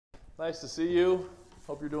Nice to see you.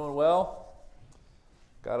 Hope you're doing well.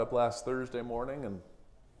 Got up last Thursday morning and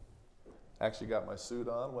actually got my suit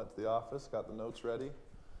on, went to the office, got the notes ready,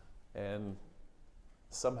 and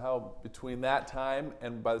somehow between that time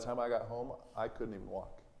and by the time I got home, I couldn't even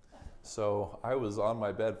walk. So I was on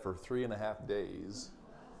my bed for 3.5 days.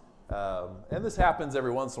 And this happens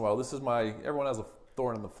every once in a while. Everyone has a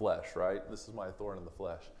thorn in the flesh, right? This is my thorn in the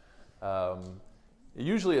flesh.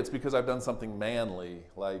 Usually it's because I've done something manly,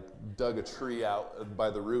 like dug a tree out by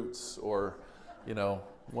the roots, or,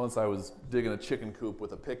 once I was digging a chicken coop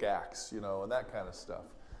with a pickaxe, and that kind of stuff.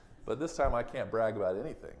 But this time I can't brag about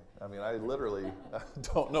anything. I mean, I literally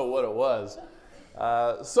don't know what it was.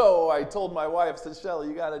 So I told my wife, I said, Shelly,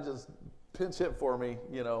 you got to just pinch hit for me,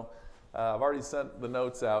 I've already sent the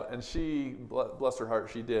notes out, and she, bless her heart,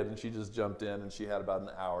 she did, and she just jumped in, and she had about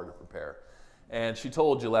an hour to prepare. And she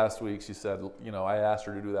told you last week, she said, I asked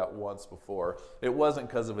her to do that once before. It wasn't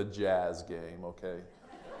because of a jazz game, okay?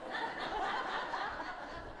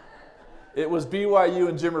 It was BYU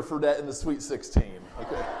and Jimmer Fredette in the Sweet 16,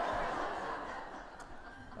 okay?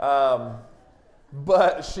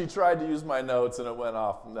 But she tried to use my notes, and it went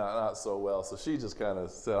off not so well. So she just kind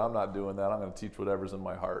of said, I'm not doing that. I'm going to teach whatever's in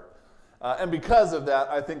my heart. And because of that,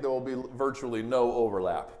 I think there will be virtually no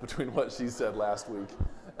overlap between what she said last week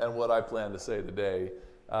and what I plan to say today.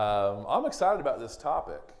 I'm excited about this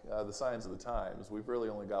topic, the signs of the times. We've really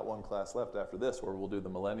only got one class left after this where we'll do the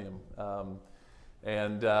millennium.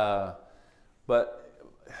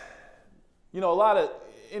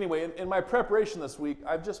 Anyway, in my preparation this week,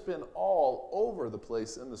 I've just been all over the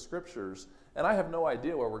place in the scriptures, and I have no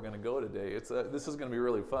idea where we're going to go today. This is going to be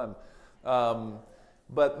really fun.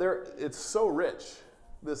 But it's so rich,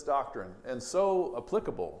 this doctrine, and so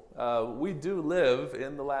applicable. We do live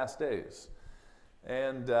in the last days.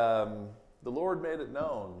 And the Lord made it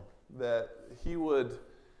known that He would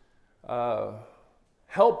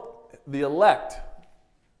help the elect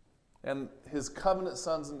and His covenant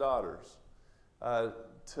sons and daughters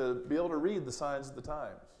to be able to read the signs of the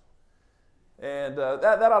times. And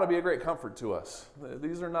that ought to be a great comfort to us.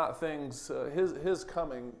 These are not things, his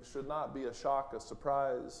coming should not be a shock, a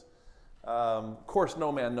surprise. Of course,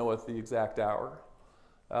 no man knoweth the exact hour.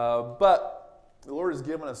 But the Lord has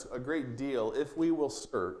given us a great deal if we will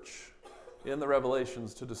search in the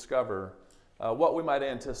Revelations to discover what we might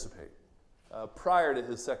anticipate prior to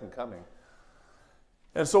His second coming.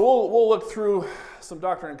 And so we'll look through some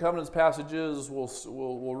Doctrine and Covenants passages.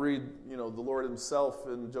 We'll read, the Lord Himself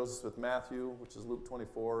in Joseph Smith Matthew, which is Luke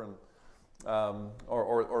 24,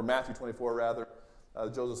 or Matthew 24 rather.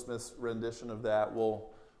 Joseph Smith's rendition of that.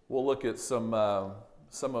 We'll look at some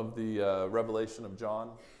of the Revelation of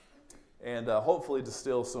John, and hopefully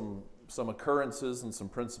distill some occurrences and some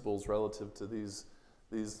principles relative to these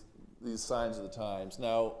signs of the times.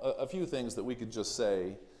 Now, a few things that we could just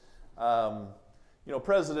say.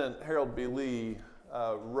 President Harold B. Lee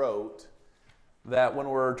wrote that when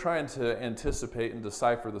we're trying to anticipate and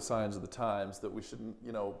decipher the signs of the times, that we should,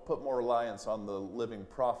 put more reliance on the living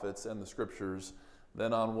prophets and the scriptures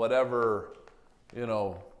than on whatever,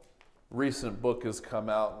 recent book has come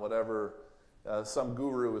out, whatever some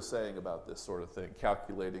guru is saying about this sort of thing,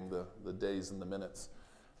 calculating the days and the minutes.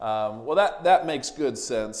 Well, that makes good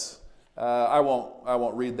sense. I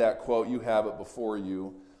won't read that quote. You have it before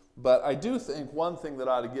you. But I do think one thing that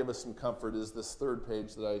ought to give us some comfort is this third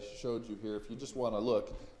page that I showed you here. If you just want to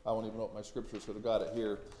look, I won't even open my scriptures, so I've got it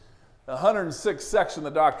here. The 106th section,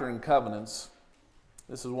 the Doctrine and Covenants.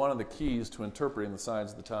 This is one of the keys to interpreting the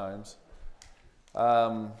signs of the times.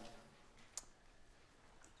 And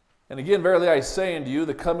again, verily I say unto you,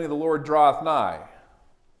 the coming of the Lord draweth nigh,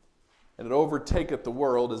 and it overtaketh the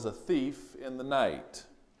world as a thief in the night.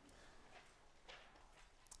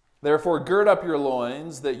 Therefore, gird up your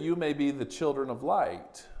loins, that you may be the children of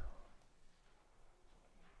light.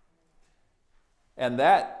 And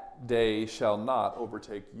that day shall not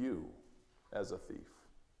overtake you as a thief.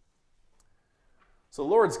 So the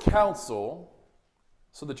Lord's counsel,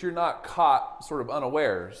 so that you're not caught sort of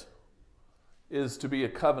unawares, is to be a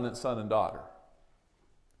covenant son and daughter.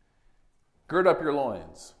 Gird up your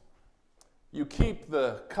loins. You keep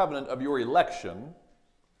the covenant of your election.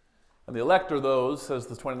 And the elect are those, says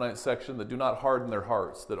the 29th section, that do not harden their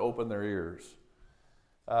hearts, that open their ears.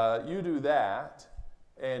 You do that,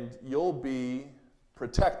 and you'll be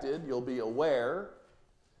protected, you'll be aware,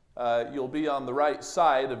 you'll be on the right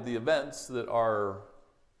side of the events that are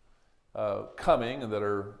coming and that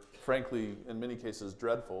are, frankly, in many cases,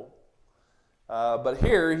 dreadful. But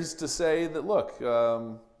here he's to say that, look,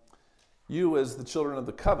 you as the children of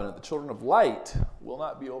the covenant, the children of light, will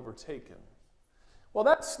not be overtaken. Well,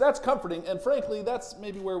 that's comforting, and frankly, that's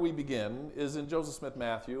maybe where we begin, is in Joseph Smith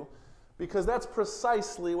Matthew, because that's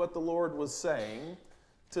precisely what the Lord was saying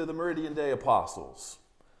to the Meridian Day apostles.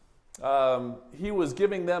 He was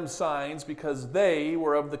giving them signs because they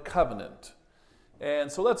were of the covenant. And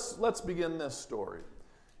so let's begin this story.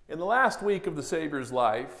 In the last week of the Savior's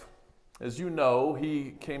life, as you know,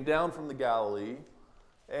 he came down from the Galilee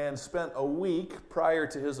and spent a week prior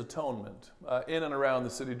to his atonement in and around the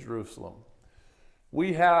city of Jerusalem.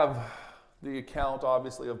 We have the account,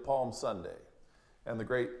 obviously, of Palm Sunday and the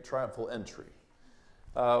great triumphal entry.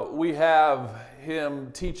 We have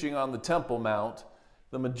him teaching on the Temple Mount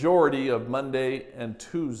the majority of Monday and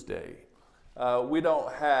Tuesday. We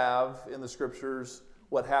don't have in the scriptures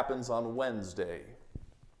what happens on Wednesday.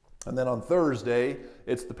 And then on Thursday,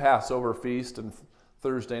 it's the Passover feast, and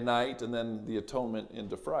Thursday night, and then the atonement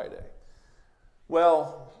into Friday.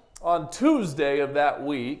 Well, on Tuesday of that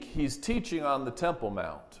week, he's teaching on the Temple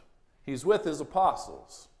Mount. He's with his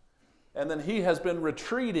apostles. And then he has been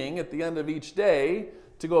retreating at the end of each day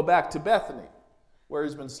to go back to Bethany, where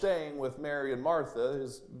he's been staying with Mary and Martha,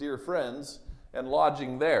 his dear friends, and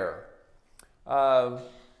lodging there. And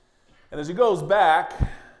as he goes back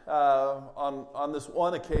on this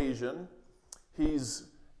one occasion, he's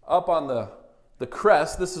up on the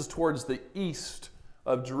crest. This is towards the east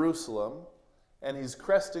of Jerusalem. And he's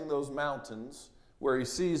cresting those mountains where he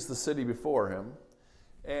sees the city before him.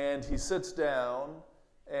 And he sits down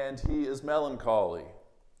and he is melancholy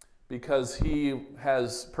because he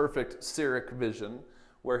has perfect Syriac vision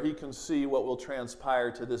where he can see what will transpire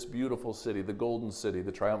to this beautiful city, the golden city,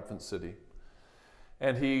 the triumphant city.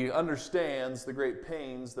 And he understands the great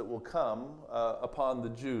pains that will come upon the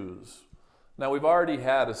Jews. Now, we've already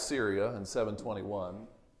had Assyria in 721,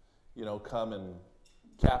 come and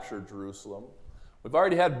capture Jerusalem. We've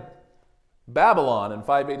already had Babylon in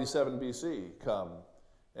 587 BC come,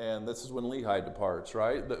 and this is when Lehi departs,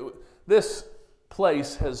 right? This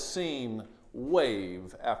place has seen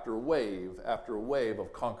wave after wave after wave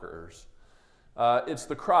of conquerors. It's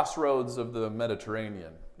the crossroads of the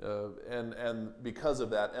Mediterranean, and because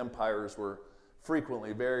of that, empires were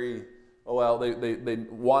frequently they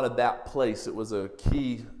wanted that place. It was a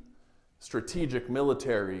key strategic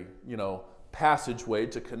military, passageway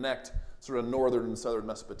to connect sort of northern and southern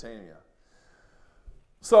Mesopotamia.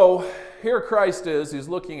 So here Christ is, he's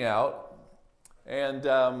looking out, and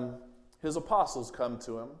his apostles come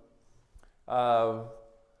to him.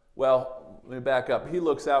 Well, let me back up. He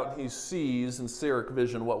looks out and he sees in Syriac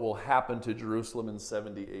vision what will happen to Jerusalem in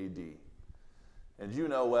 70 AD. And you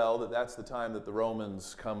know well that that's the time that the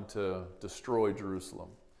Romans come to destroy Jerusalem.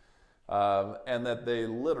 And that they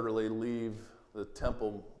literally leave the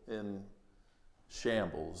temple in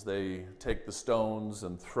shambles. They take the stones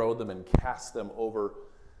and throw them and cast them over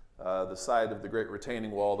the side of the great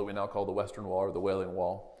retaining wall that we now call the Western Wall or the Wailing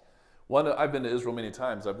Wall. I've been to Israel many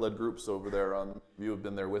times. I've led groups over there. You have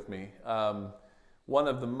been there with me. One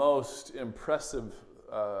of the most impressive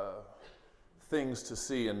things to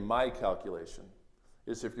see in my calculation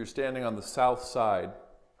is if you're standing on the south side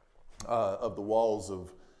of the walls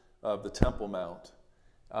of the Temple Mount,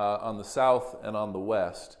 on the south and on the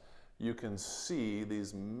west, you can see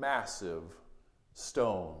these massive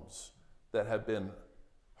stones that have been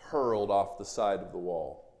hurled off the side of the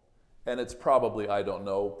wall. And it's probably, I don't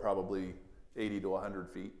know, probably 80 to 100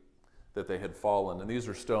 feet that they had fallen. And these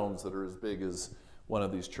are stones that are as big as one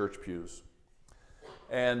of these church pews.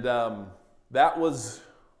 And that was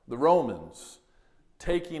the Romans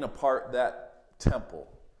taking apart that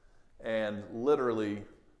temple. And literally,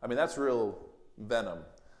 that's real venom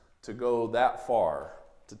to go that far,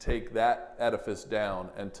 to take that edifice down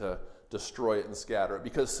and to destroy it and scatter it,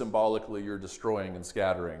 because symbolically you're destroying and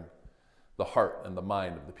scattering the heart and the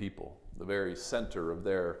mind of the people, the very center of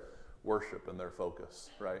their worship and their focus,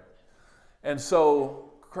 right? And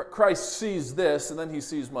so Christ sees this, and then he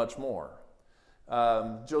sees much more.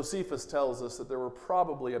 Josephus tells us that there were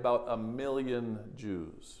probably about 1 million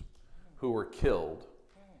Jews who were killed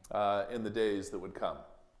in the days that would come.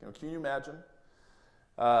 Can you imagine?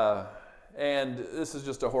 And this is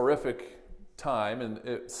just a horrific time, and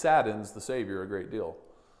it saddens the Savior a great deal.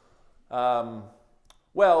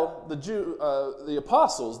 Well, the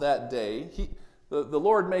apostles that day, the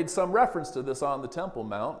Lord made some reference to this on the Temple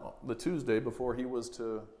Mount, the Tuesday before he was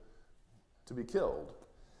to be killed.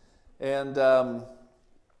 And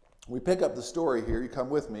we pick up the story here. You come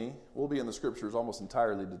with me. We'll be in the scriptures almost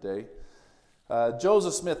entirely today.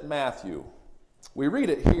 Joseph Smith Matthew. We read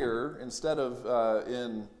it here instead of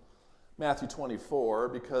in Matthew 24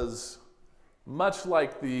 because much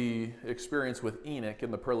like the experience with Enoch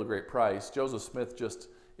in the Pearl of Great Price, Joseph Smith just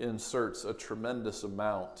inserts a tremendous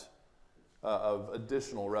amount of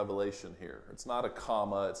additional revelation here. It's not a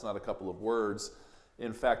comma, it's not a couple of words.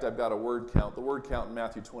 In fact, I've got a word count. The word count in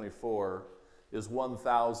Matthew 24 is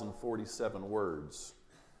 1,047 words.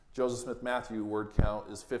 Joseph Smith Matthew word count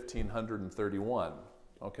is 1,531.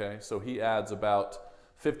 Okay, so he adds about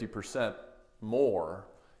 50% more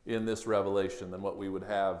in this revelation than what we would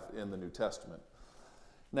have in the New Testament.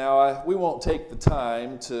 Now, we won't take the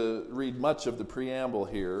time to read much of the preamble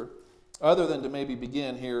here, other than to maybe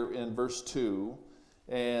begin here in verse 2,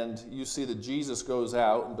 and you see that Jesus goes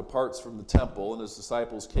out and departs from the temple, and his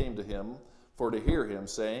disciples came to him for to hear him,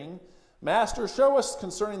 saying, Master, show us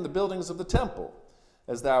concerning the buildings of the temple,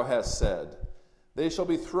 as thou hast said. They shall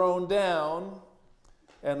be thrown down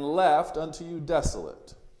and left unto you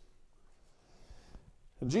desolate.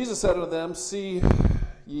 And Jesus said unto them, See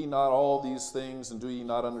ye not all these things, and do ye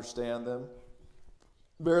not understand them?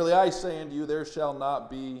 Verily I say unto you, there shall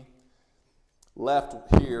not be left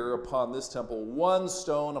here upon this temple one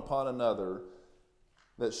stone upon another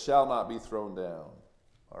that shall not be thrown down.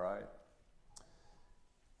 All right.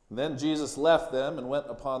 And then Jesus left them and went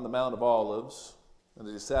upon the Mount of Olives. And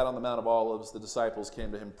as he sat on the Mount of Olives, the disciples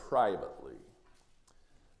came to him privately,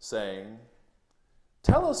 saying,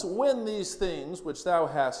 Tell us when these things which thou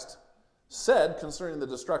hast said concerning the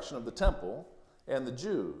destruction of the temple and the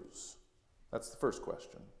Jews. That's the first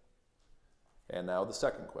question. And now the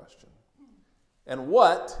second question. And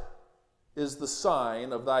what is the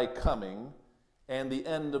sign of thy coming and the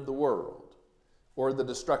end of the world, or the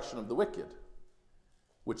destruction of the wicked,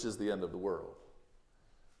 which is the end of the world?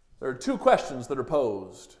 There are two questions that are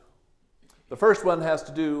posed. The first one has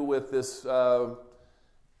to do with this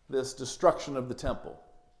destruction of the temple.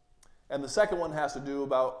 And the second one has to do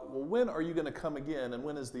about, well, when are you going to come again, and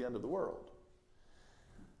when is the end of the world?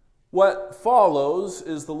 What follows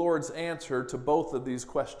is the Lord's answer to both of these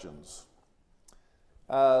questions.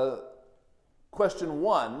 Question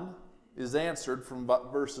 1 is answered from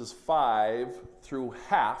verses 5 through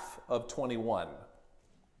half of 21.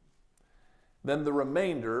 Then the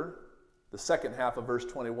remainder, the second half of verse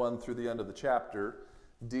 21 through the end of the chapter,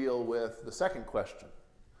 deal with the second question,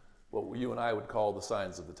 what you and I would call the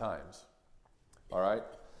signs of the times. All right?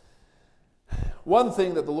 One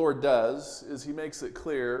thing that the Lord does is he makes it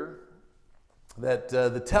clear that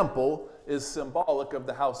the temple is symbolic of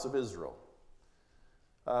the house of Israel.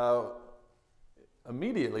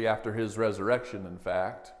 Immediately after his resurrection, in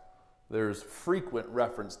fact, there's frequent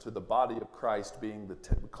reference to the body of Christ being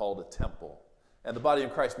called a temple, and the body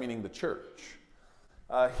of Christ meaning the church.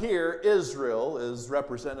 Here, Israel is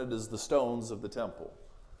represented as the stones of the temple.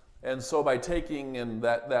 And so by taking in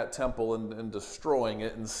that temple and destroying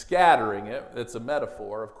it and scattering it, it's a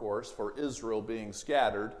metaphor, of course, for Israel being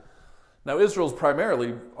scattered. Now, Israel's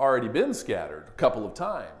primarily already been scattered a couple of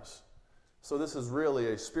times. So this is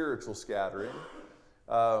really a spiritual scattering.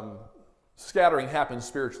 Scattering happens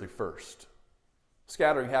spiritually first.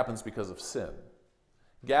 Scattering happens because of sin.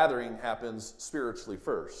 Gathering happens spiritually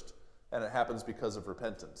first, and it happens because of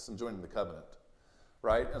repentance and joining the covenant,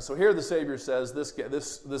 right? And so here the Savior says this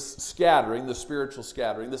scattering, this spiritual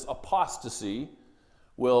scattering, this apostasy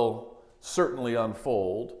will certainly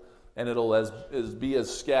unfold, and it'll be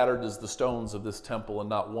as scattered as the stones of this temple, and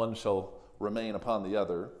not one shall remain upon the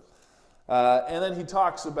other. And then he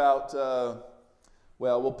talks about,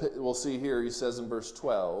 we'll see here, he says in verse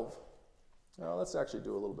 12, well, let's actually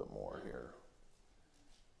do a little bit more here.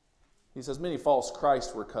 He says, many false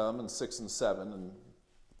Christs were come in 6 and 7, and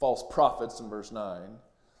false prophets in verse 9.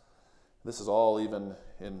 This is all even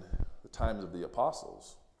in the times of the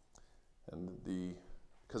apostles. And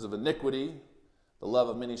because of iniquity, the love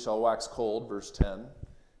of many shall wax cold, verse 10.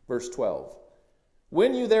 Verse 12.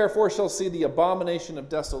 When you therefore shall see the abomination of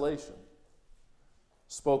desolation,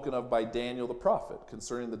 spoken of by Daniel the prophet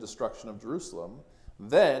concerning the destruction of Jerusalem,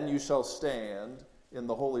 then you shall stand in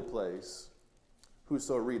the holy place.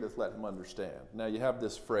 Whoso readeth, let him understand. Now you have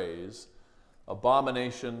this phrase,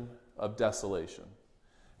 abomination of desolation.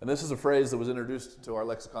 And this is a phrase that was introduced to our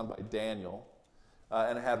lexicon by Daniel,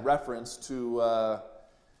 and it had reference to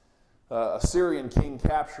a Syrian king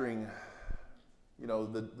capturing,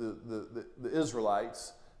 the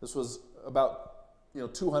Israelites. This was about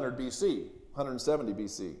 200 BC, 170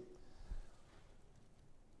 BC.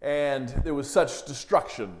 And there was such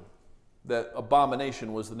destruction that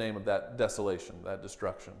abomination was the name of that desolation, that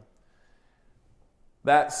destruction.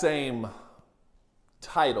 That same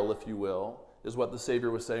title, if you will, is what the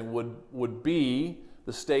Savior was saying would be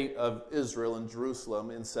the state of Israel and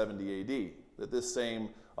Jerusalem in 70 AD, that this same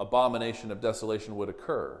abomination of desolation would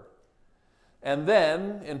occur. And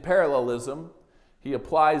then, in parallelism, he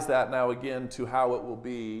applies that now again to how it will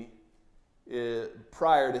be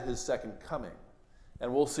prior to his second coming.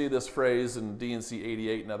 And we'll see this phrase in D&C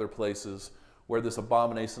 88 and other places where this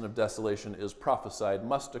abomination of desolation is prophesied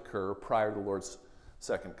must occur prior to the Lord's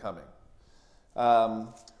second coming.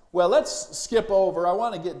 Well, let's skip over. I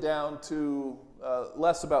want to get down to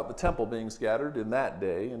less about the temple being scattered in that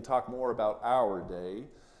day and talk more about our day.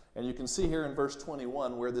 And you can see here in verse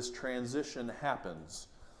 21 where this transition happens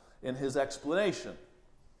in his explanation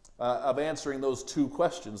of answering those two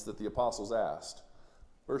questions that the apostles asked.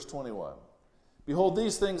 Verse 21. Behold,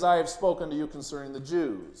 these things I have spoken to you concerning the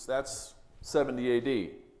Jews. That's 70 AD.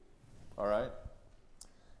 All right?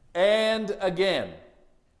 And again.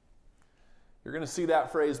 You're going to see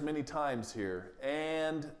that phrase many times here.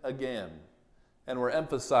 And again. And we're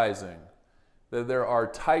emphasizing that there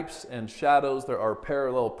are types and shadows, there are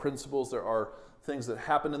parallel principles, there are things that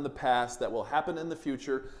happened in the past that will happen in the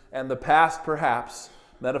future, and the past, perhaps,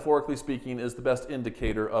 metaphorically speaking, is the best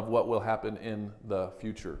indicator of what will happen in the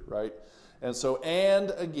future, right? And so,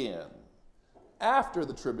 and again, after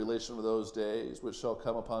the tribulation of those days, which shall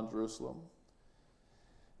come upon Jerusalem,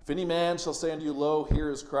 if any man shall say unto you, Lo, here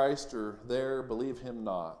is Christ, or there, believe him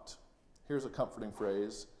not. Here's a comforting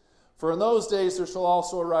phrase. For in those days there shall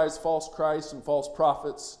also arise false Christs and false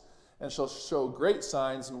prophets, and shall show great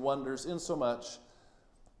signs and wonders, insomuch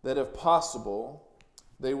that if possible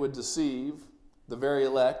they would deceive the very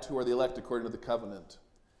elect, who are the elect according to the covenant.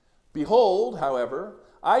 Behold, however,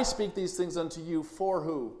 I speak these things unto you for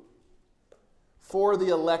who? For the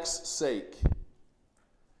elect's sake.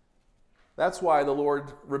 That's why the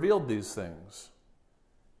Lord revealed these things.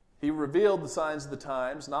 He revealed the signs of the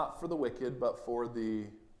times, not for the wicked, but for the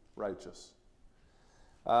righteous.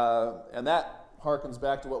 And that harkens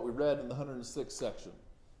back to what we read in the 106th section,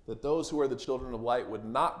 that those who are the children of light would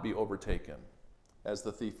not be overtaken as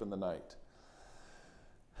the thief in the night.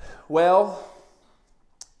 Well,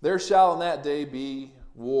 there shall in that day be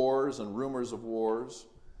wars and rumors of wars.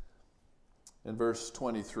 In verse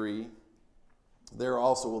 23, there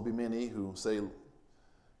also will be many who say,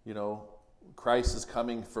 you know, Christ is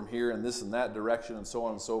coming from here and this and that direction and so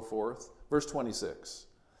on and so forth. Verse 26,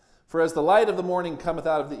 for as the light of the morning cometh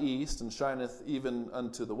out of the east and shineth even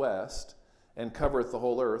unto the west and covereth the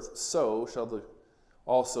whole earth, so shall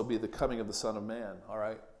also be the coming of the Son of Man. All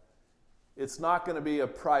right? It's not going to be a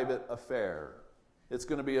private affair. It's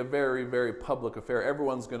going to be a very, very public affair.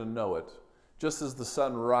 Everyone's going to know it. Just as the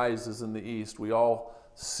sun rises in the east, we all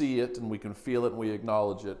see it and we can feel it and we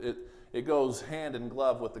acknowledge it. It goes hand in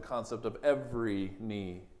glove with the concept of every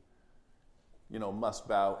knee, you know, must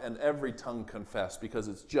bow and every tongue confess, because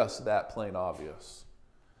it's just that plain obvious.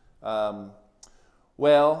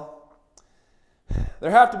 Well,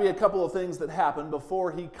 there have to be a couple of things that happen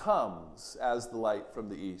before he comes as the light from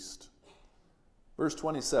the east. Verse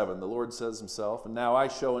 27, the Lord says himself, and now I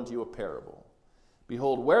show unto you a parable.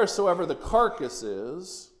 Behold, wheresoever the carcass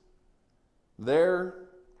is, there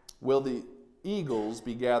will the eagles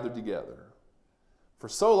be gathered together. For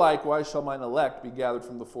so likewise shall mine elect be gathered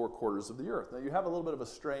from the four quarters of the earth. Now you have a little bit of a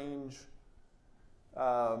strange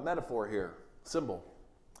metaphor here, symbol.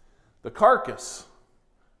 The carcass.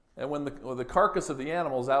 And when the carcass of the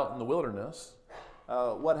animal is out in the wilderness,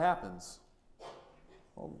 what happens?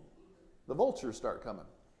 Well, the vultures start coming.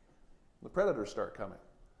 The predators start coming.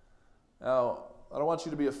 Now, I don't want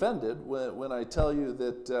you to be offended when I tell you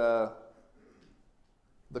that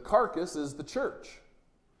the carcass is the church.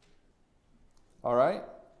 All right?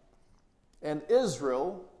 And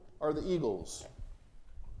Israel are the eagles.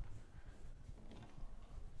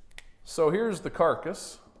 So here's the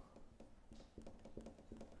carcass,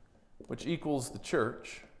 which equals the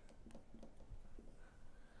church.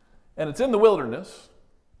 And it's in the wilderness.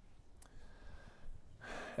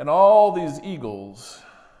 And all these eagles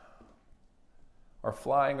are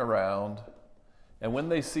flying around. And when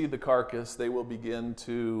they see the carcass, they will begin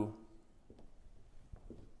to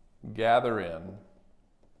gather in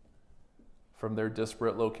from their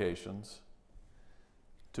disparate locations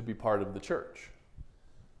to be part of the church.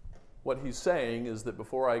 What he's saying is that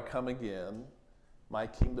before I come again, my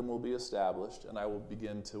kingdom will be established and I will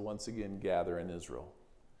begin to once again gather in Israel.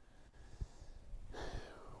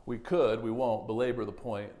 We won't belabor the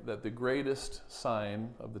point that the greatest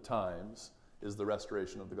sign of the times is the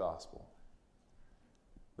restoration of the gospel.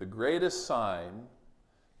 The greatest sign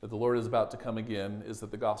that the Lord is about to come again is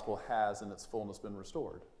that the gospel has in its fullness been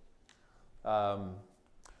restored.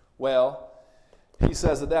 Well, he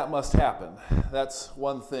says that must happen. That's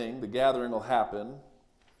one thing. The gathering will happen,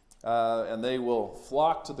 and they will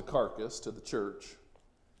flock to the carcass, to the church,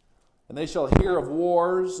 and they shall hear of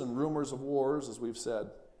wars and rumors of wars, as we've said.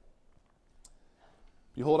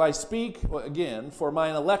 Behold, I speak, again, for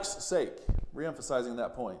mine elect's sake, reemphasizing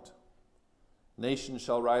that point. Nation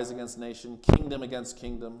shall rise against nation, kingdom against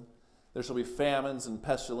kingdom. There shall be famines and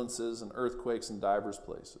pestilences and earthquakes in divers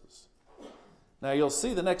places. Now you'll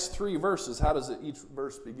see the next 3 verses. How does each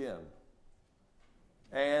verse begin?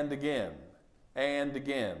 And again, and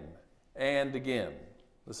again, and again.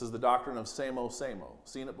 This is the doctrine of samo, samo.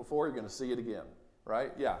 Seen it before, you're going to see it again.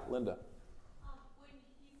 Right? Yeah, Linda. When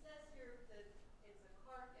he says here that it's a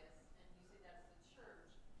carcass, and you say that's the church,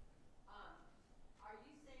 are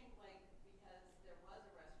you saying, like, because there was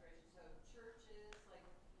a restoration, so church is like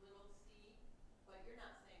little c, but you're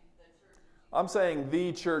not saying the church? I'm saying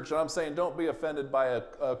the church, and I'm saying don't be offended by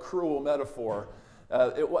a cruel metaphor.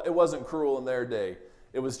 It wasn't cruel in their day.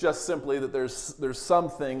 It was just simply that there's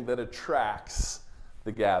something that attracts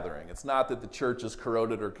the gathering. It's not that the church is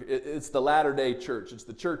corroded, or it's the Latter-day Church. It's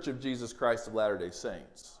the Church of Jesus Christ of Latter-day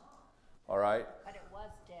Saints. All right? But it was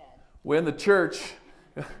dead. When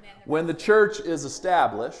the church is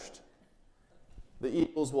established, the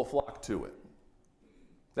eagles will flock to it.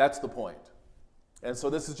 That's the point. And so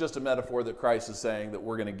this is just a metaphor that Christ is saying that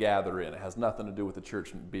we're going to gather in. It has nothing to do with the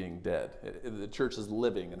church being dead. The church is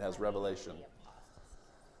living and has revelation.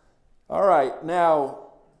 All right, now,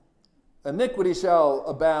 iniquity shall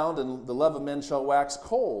abound, and the love of men shall wax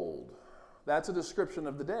cold. That's a description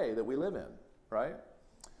of the day that we live in, right?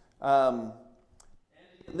 And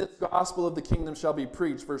this gospel of the kingdom shall be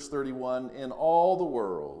preached, verse 31, in all the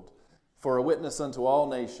world for a witness unto all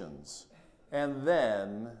nations, and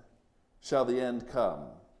then shall the end come,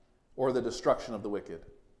 or the destruction of the wicked.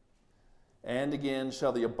 And again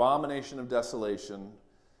shall the abomination of desolation,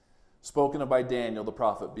 spoken of by Daniel the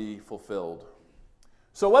prophet, be fulfilled.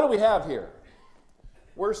 So what do we have here?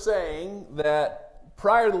 We're saying that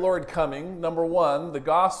prior to the Lord coming, number one, the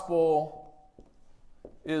gospel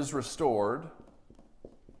is restored.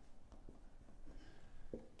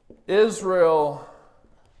 Israel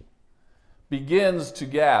begins to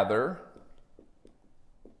gather.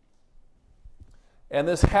 And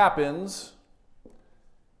this happens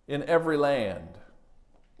in every land.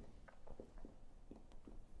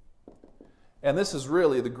 And this is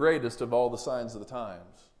really the greatest of all the signs of the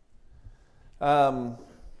times.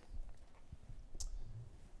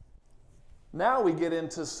 Now we get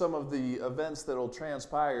into some of the events that will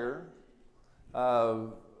transpire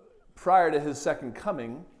prior to his second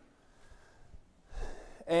coming.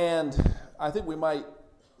 And I think we might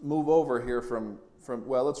move over here from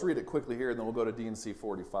well, let's read it quickly here, and then we'll go to D&C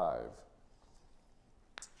 45.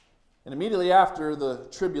 And immediately after the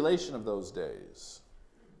tribulation of those days,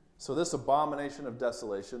 so this abomination of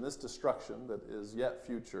desolation, this destruction that is yet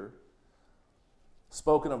future,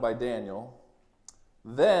 spoken of by Daniel,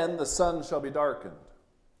 then the sun shall be darkened,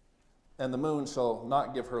 and the moon shall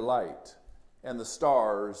not give her light, and the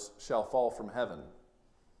stars shall fall from heaven,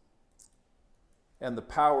 and the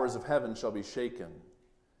powers of heaven shall be shaken.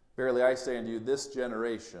 Verily I say unto you, this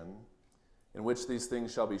generation in which these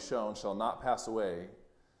things shall be shown shall not pass away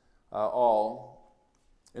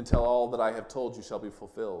until all that I have told you shall be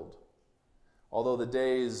fulfilled. Although the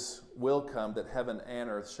days will come that heaven and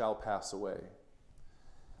earth shall pass away.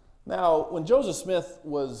 Now, when Joseph Smith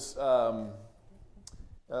was, in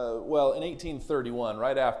 1831,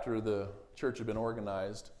 right after the church had been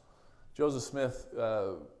organized, Joseph Smith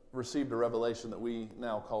received a revelation that we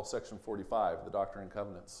now call Section 45, the Doctrine and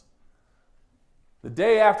Covenants. The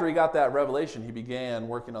day after he got that revelation, he began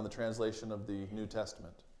working on the translation of the New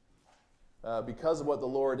Testament. Because of what the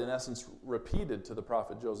Lord, in essence, repeated to the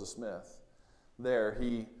prophet Joseph Smith, there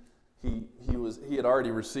he had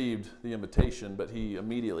already received the invitation, but he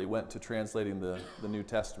immediately went to translating the New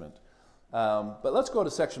Testament. But let's go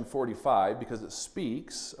to Section 45, because it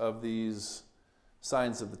speaks of these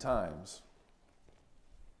signs of the times.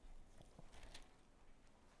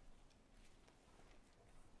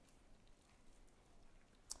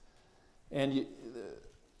 And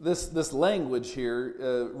this language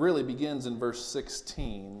here really begins in verse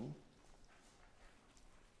 16.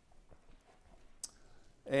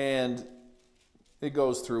 And it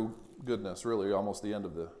goes through, goodness, really almost the end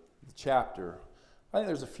of the chapter. I think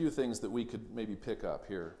there's a few things that we could maybe pick up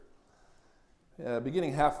here.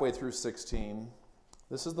 Beginning halfway through 16,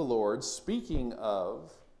 this is the Lord speaking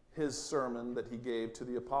of his sermon that he gave to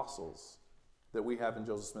the apostles that we have in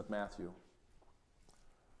Joseph Smith Matthew.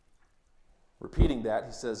 Repeating that,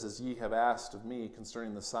 he says, as ye have asked of me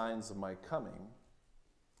concerning the signs of my coming,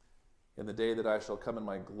 in the day that I shall come in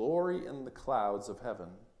my glory in the clouds of heaven,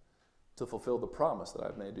 to fulfill the promise that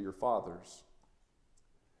I've made to your fathers.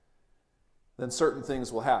 Then certain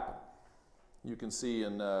things will happen. You can see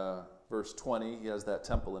in verse 20, he has that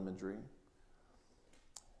temple imagery.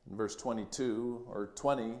 In verse 22 or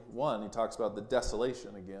 21, he talks about the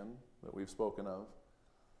desolation again that we've spoken of.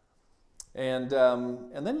 And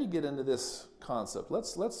then you get into this concept.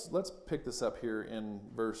 Let's pick this up here in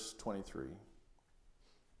verse 23.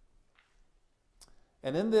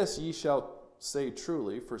 And in this ye shall say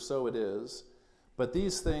truly, for so it is, but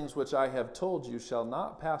these things which I have told you shall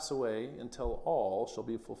not pass away until all shall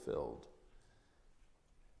be fulfilled.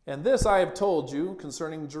 And this I have told you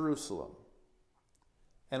concerning Jerusalem.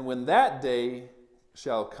 And when that day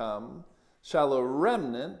shall come, shall a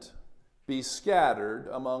remnant be scattered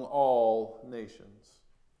among all nations.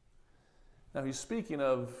 Now he's speaking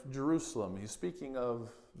of Jerusalem. He's speaking of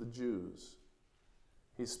the Jews.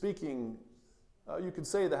 He's speaking, you could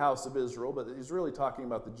say the house of Israel, but he's really talking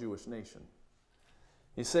about the Jewish nation.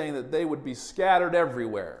 He's saying that they would be scattered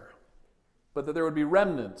everywhere, but that there would be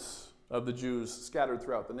remnants of the Jews scattered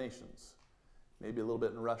throughout the nations. Maybe a little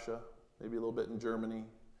bit in Russia, maybe a little bit in Germany,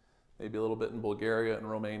 maybe a little bit in Bulgaria and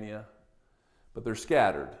Romania. But they're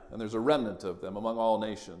scattered, and there's a remnant of them among all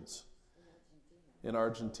nations. In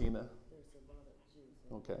Argentina.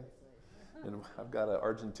 Okay. And I've got an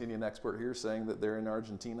Argentinian expert here saying that they're in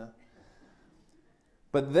Argentina.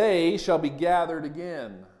 But they shall be gathered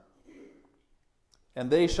again, and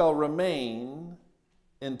they shall remain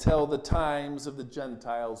until the times of the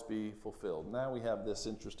Gentiles be fulfilled. Now we have this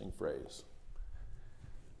interesting phrase.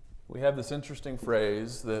 We have this interesting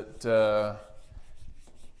phrase that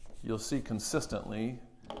you'll see consistently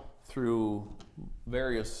through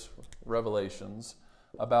various revelations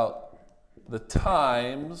about the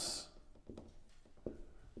times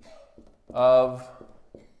of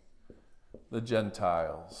the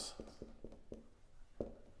Gentiles.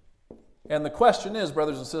 And the question is,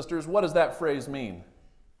 brothers and sisters, what does that phrase mean?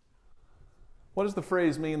 What does the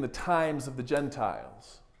phrase mean, the times of the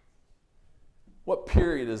Gentiles? What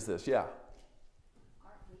period is this? Yeah. Aren't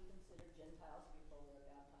we considered Gentiles before we're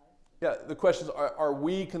baptized? Yeah, the question is, are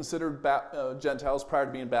we considered Gentiles prior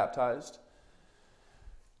to being baptized?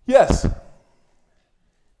 Yes.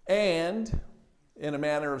 And, in a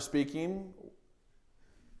manner of speaking,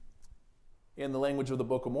 in the language of the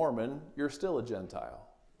Book of Mormon, you're still a Gentile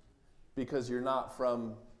because you're not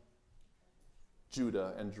from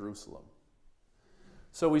Judah and Jerusalem.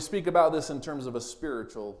 So we speak about this in terms of a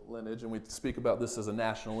spiritual lineage, and we speak about this as a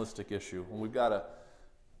nationalistic issue. And we've got to,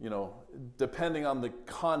 depending on the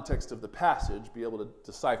context of the passage, be able to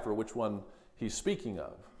decipher which one he's speaking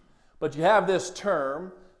of. But you have this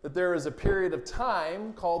term that there is a period of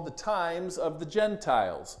time called the times of the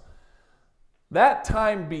Gentiles. That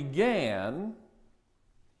time began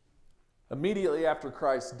immediately after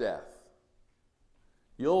Christ's death.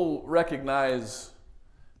 You'll recognize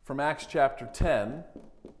from Acts chapter 10,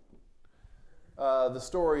 the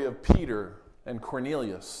story of Peter and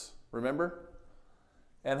Cornelius, remember?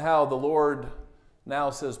 And how the Lord now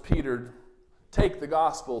says, Peter, take the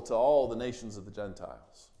gospel to all the nations of the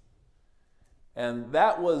Gentiles. And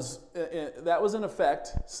that was in effect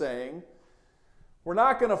saying, we're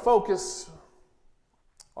not going to focus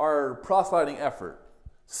our proselyting effort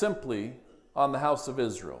simply on the house of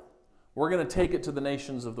Israel. We're going to take it to the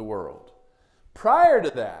nations of the world. Prior to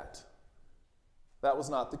that, that was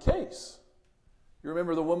not the case. You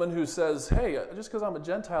remember the woman who says, hey, just because I'm a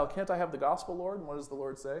Gentile, can't I have the gospel, Lord? And what does the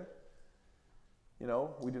Lord say?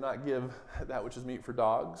 We do not give that which is meat for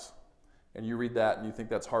dogs. And you read that and you think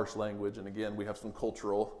that's harsh language. And again, we have some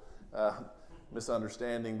cultural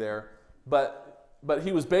misunderstanding there. But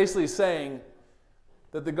he was basically saying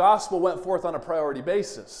that the gospel went forth on a priority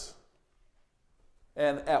basis.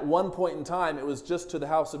 And at one point in time, it was just to the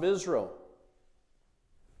house of Israel.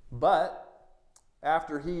 But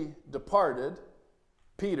after he departed,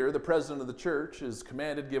 Peter, the president of the church, is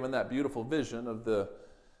commanded, given that beautiful vision of the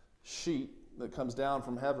sheet that comes down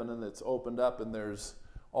from heaven and it's opened up and there's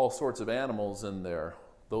all sorts of animals in there,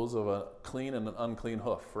 those of a clean and an unclean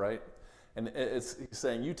hoof, right? And he's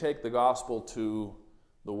saying, you take the gospel to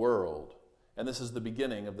the world. And this is the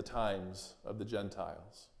beginning of the times of the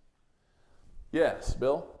Gentiles. Yes,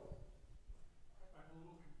 Bill? I'm a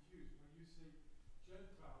little confused. When you say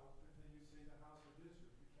Gentiles, and then you say the house of Israel,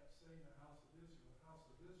 you kept saying the house of Israel. The house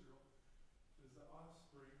of Israel is the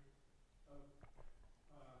offspring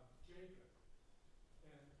of Jacob.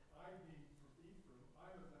 And I, being from Ephraim,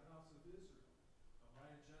 I'm of the house of Israel. Am I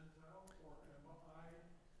a Gentile, or am I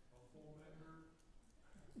a full member?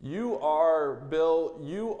 You are, Bill,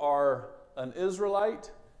 you are an Israelite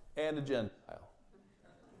and a Gentile.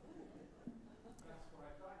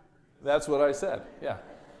 That's what I said, yeah.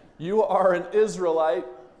 You are an Israelite.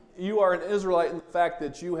 You are an Israelite in the fact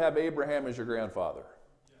that you have Abraham as your grandfather.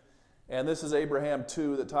 And this is Abraham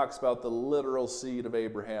 2 that talks about the literal seed of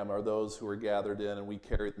Abraham are those who are gathered in, and we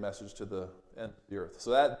carry the message to the end of the earth.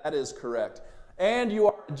 So that is correct. And you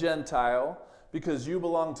are a Gentile because you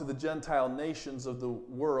belong to the Gentile nations of the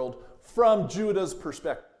world from Judah's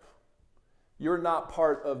perspective. You're not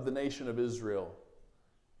part of the nation of Israel.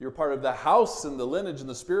 You're part of the house and the lineage and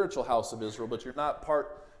the spiritual house of Israel, but you're not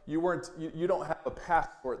part, you don't have a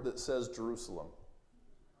passport that says Jerusalem.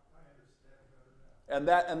 And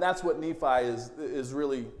that's what Nephi is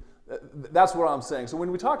really, that's what I'm saying. So when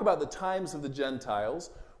we talk about the times of the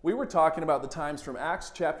Gentiles, we were talking about the times from Acts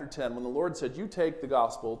chapter 10 when the Lord said, you take the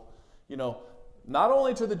gospel, not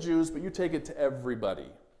only to the Jews, but you take it to everybody.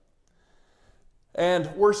 And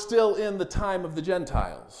we're still in the time of the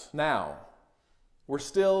Gentiles now. We're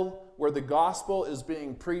still where the gospel is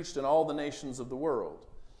being preached in all the nations of the world.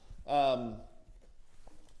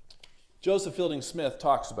 Joseph Fielding Smith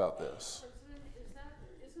talks about this.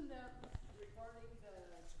 Isn't that regarding the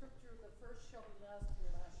scripture, the first shall be last and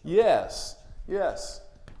the last shall be Yes, yes.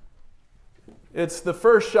 It's the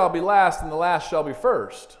first shall be last and the last shall be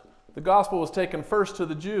first. The gospel was taken first to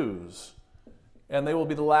the Jews, and they will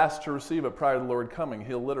be the last to receive it prior to the Lord coming.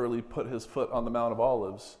 He'll literally put his foot on the Mount of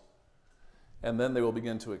Olives, and then they will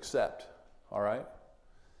begin to accept. All right?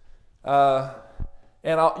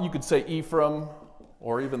 You could say Ephraim,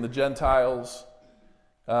 or even the Gentiles.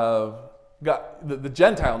 The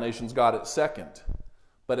Gentile nations got it second,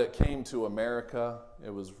 but it came to America.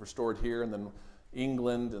 It was restored here, and then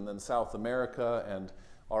England, and then South America, and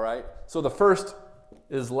all right. So the first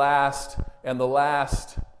is last, and the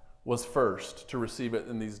last was first to receive it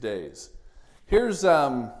in these days. Here's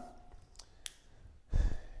when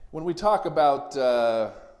we talk about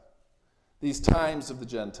these times of the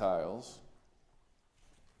Gentiles.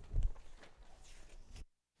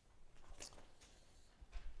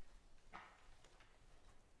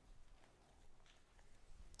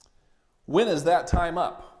 When is that time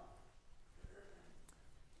up?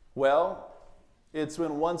 Well, it's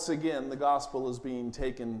when once again the gospel is being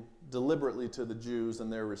taken deliberately to the Jews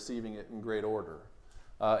and they're receiving it in great order,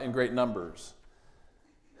 in great numbers.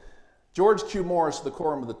 George Q. Morris, the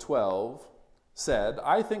Quorum of the 12, said,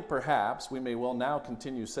 I think perhaps we may well now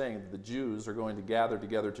continue saying that the Jews are going to gather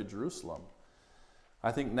together to Jerusalem.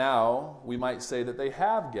 I think now we might say that they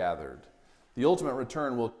have gathered. The ultimate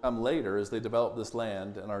return will come later as they develop this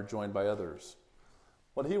land and are joined by others.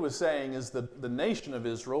 What he was saying is that the nation of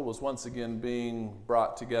Israel was once again being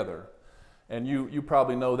brought together. And you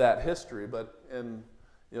probably know that history, but in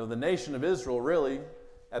the nation of Israel really,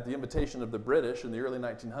 at the invitation of the British in the early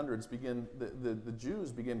 1900s, the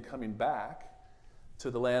Jews begin coming back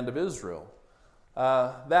to the land of Israel.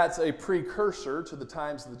 That's a precursor to the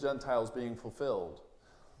times of the Gentiles being fulfilled.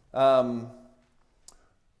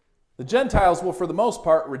 The Gentiles will, for the most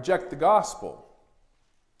part, reject the gospel.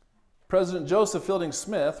 President Joseph Fielding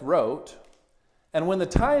Smith wrote, and when the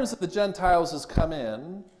times of the Gentiles is come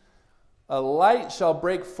in, a light shall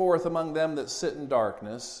break forth among them that sit in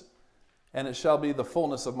darkness, and it shall be the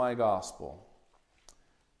fullness of my gospel.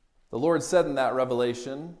 The Lord said in that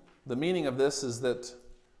revelation, the meaning of this is that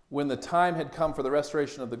when the time had come for the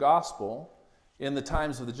restoration of the gospel, in the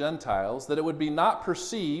times of the Gentiles, that it would be not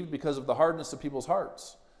perceived because of the hardness of people's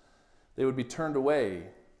hearts. They would be turned away,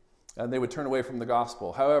 and they would turn away from the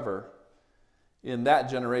gospel. However, in that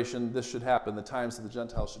generation, this should happen. The times of the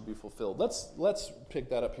Gentiles should be fulfilled. Let's pick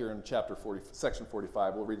that up here in chapter 40, section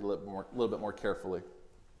 45. We'll read a little bit more carefully.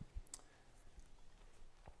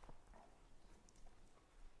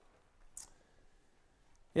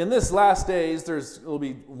 In this last days, there will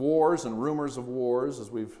be wars and rumors of wars,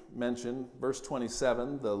 as we've mentioned. Verse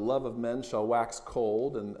 27, the love of men shall wax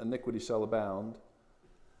cold, and iniquity shall abound.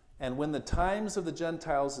 And when the times of the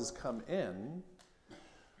Gentiles is come in,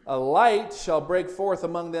 a light shall break forth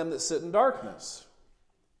among them that sit in darkness,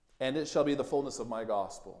 and it shall be the fullness of my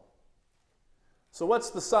gospel. So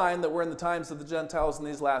what's the sign that we're in the times of the Gentiles in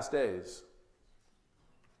these last days?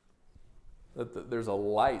 That there's a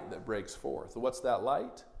light that breaks forth. What's that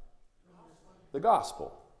light? The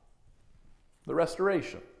gospel. The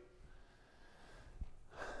restoration.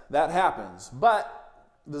 That happens. But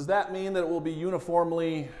does that mean that it will be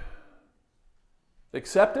uniformly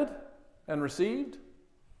accepted and received?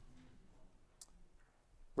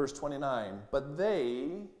 Verse 29, but they,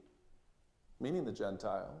 meaning the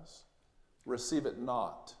Gentiles, receive it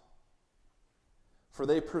not. For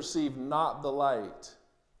they perceive not the light,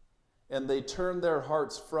 and they turn their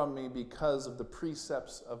hearts from me because of the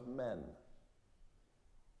precepts of men.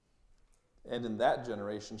 And in that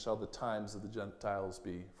generation shall the times of the Gentiles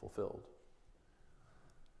be fulfilled.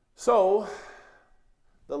 So,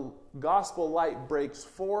 the gospel light breaks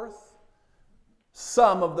forth,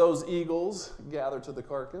 Some of those eagles gather to the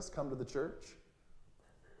carcass, come to the church.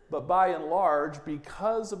 But by and large,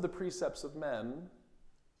 because of the precepts of men,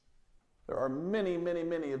 there are many, many,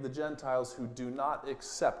 many of the Gentiles who do not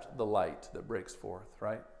accept the light that breaks forth,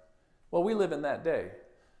 right? Well, we live in that day.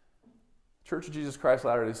 Church of Jesus Christ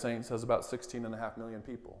Latter-day Saints has about 16.5 million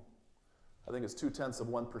people. I think it's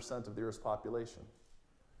 0.2% of the Earth's population.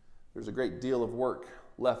 There's a great deal of work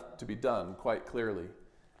left to be done, quite clearly.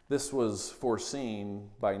 This was foreseen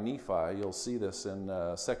by Nephi. You'll see this in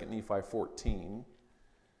 2 Nephi 14.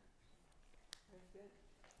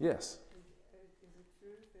 Yes. Is it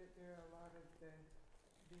true that there are a lot of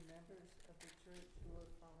the members of the church who are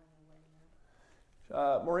falling away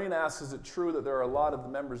now? Maureen asks, is it true that there are a lot of the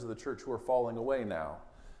members of the church who are falling away now?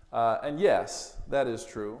 And yes, that is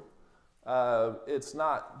true. It's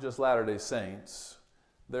not just Latter-day Saints.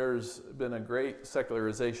 There's been a great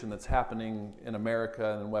secularization that's happening in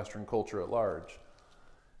America and in Western culture at large.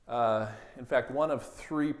 In fact, 1 of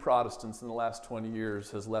 3 Protestants in the last 20 years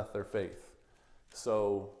has left their faith.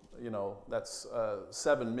 So, that's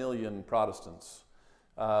 7 million Protestants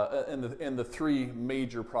in the 3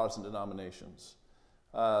 major Protestant denominations.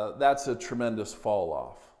 That's a tremendous fall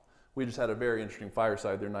off. We just had a very interesting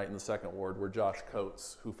fireside the other night in the Second Ward where Josh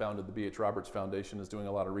Coates, who founded the B.H. Roberts Foundation, is doing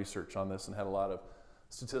a lot of research on this and had a lot of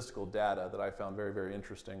statistical data that I found very, very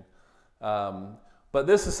interesting. But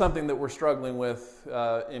this is something that we're struggling with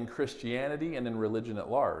in Christianity and in religion at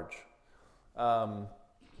large.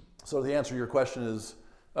 So the answer to your question is,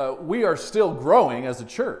 we are still growing as a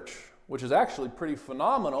church, which is actually pretty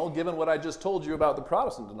phenomenal given what I just told you about the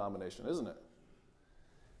Protestant denomination, isn't it?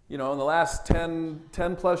 In the last 10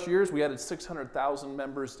 plus years, we added 600,000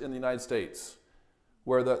 members in the United States,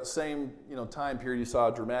 where the same time period you saw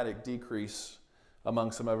a dramatic decrease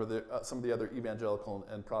among some of the other evangelical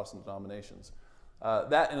and Protestant denominations.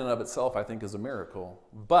 That in and of itself, I think, is a miracle.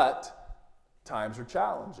 But times are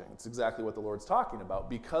challenging. It's exactly what the Lord's talking about.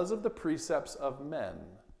 Because of the precepts of men,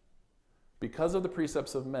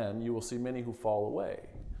 you will see many who fall away.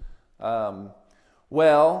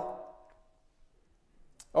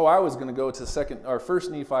 I was going to go to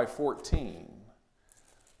 1 Nephi 14.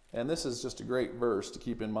 And this is just a great verse to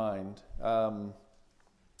keep in mind. 1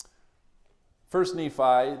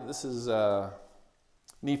 Nephi, this is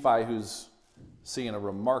Nephi who's seeing a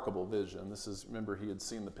remarkable vision. Remember, he had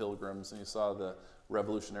seen the pilgrims, and he saw the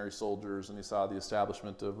revolutionary soldiers, and he saw the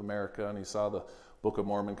establishment of America, and he saw the Book of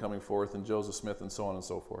Mormon coming forth, and Joseph Smith, and so on and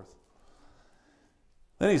so forth.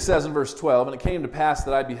 Then he says in verse 12, and it came to pass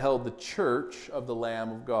that I beheld the church of the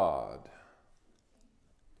Lamb of God.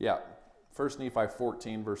 1 Nephi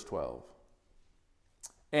 14, verse 12.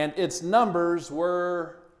 And its numbers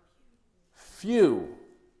were few.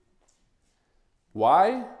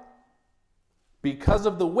 Why? Because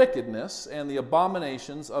of the wickedness and the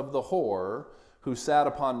abominations of the whore who sat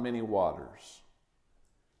upon many waters.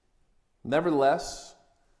 Nevertheless,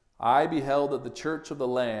 I beheld that the church of the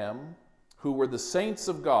Lamb, who were the saints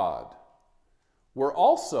of God, were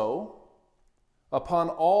also upon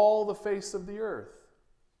all the face of the earth.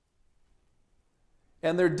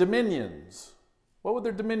 And their dominions, what would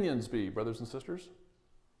their dominions be, brothers and sisters?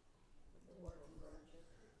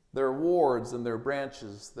 Their wards and their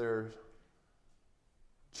branches, their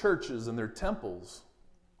churches and their temples,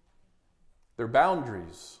 their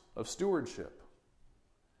boundaries of stewardship.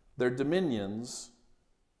 Their dominions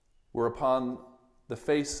were upon the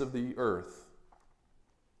face of the earth.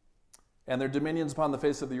 And their dominions upon the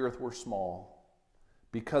face of the earth were small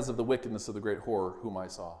because of the wickedness of the great whore whom I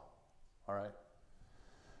saw. All right?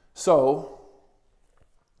 So,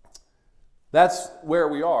 that's where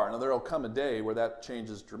we are. Now, there will come a day where that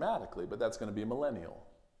changes dramatically, but that's going to be millennial.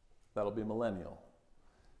 That'll be millennial.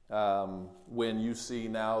 When you see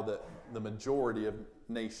now that the majority of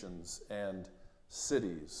nations and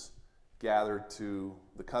cities gathered to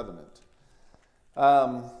the covenant.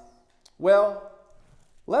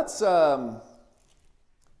 Let's,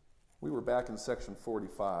 we were back in section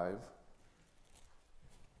 45.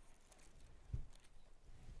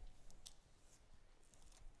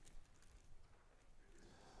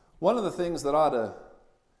 One of the things that ought to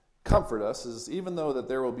comfort us is even though that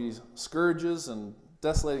there will be scourges and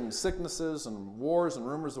desolating sicknesses and wars and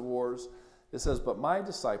rumors of wars, it says, but my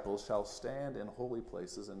disciples shall stand in holy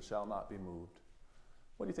places and shall not be moved.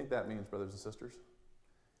 What do you think that means, brothers and sisters?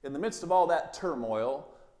 In the midst of all that turmoil,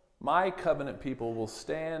 my covenant people will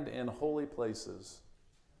stand in holy places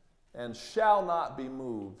and shall not be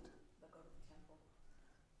moved.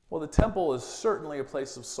 Well, the temple is certainly a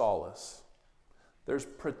place of solace. There's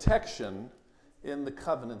protection in the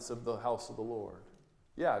covenants of the house of the Lord.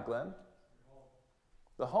 Yeah, Glenn?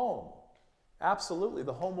 The home. Absolutely,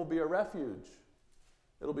 the home will be a refuge.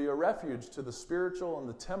 It'll be a refuge to the spiritual and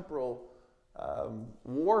the temporal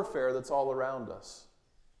warfare that's all around us.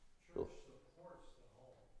 Church supports the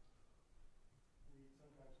home.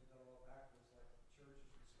 Sometimes we got a little backwards, like the church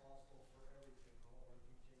is responsible for everything, all of our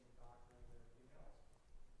teaching and doctrine and everything else.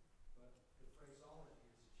 But the phraseology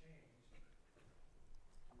has changed to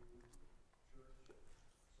church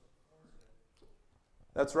supports it.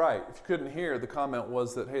 That's right. If you couldn't hear, the comment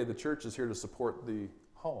was that, hey, the church is here to support the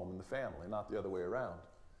home and the family, not the other way around.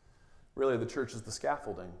 Really, the church is the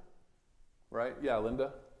scaffolding. Right? Yeah,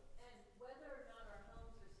 Linda? And whether or not our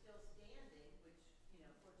homes are still standing, which,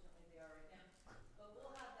 fortunately they are right now, but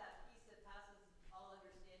we'll have that peace that passes all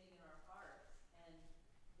understanding in our hearts, and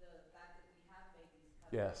the fact that we have made these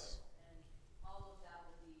covenants, Yes. and all of that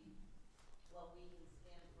will be what we can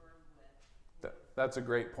stand firm with. That's a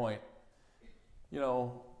great point.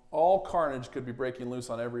 All carnage could be breaking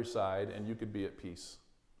loose on every side, and you could be at peace.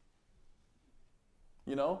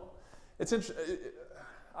 It's interesting.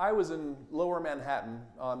 I was in Lower Manhattan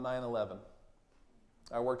on 9/11.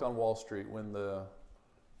 I worked on Wall Street when the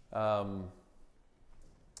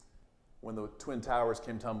Twin Towers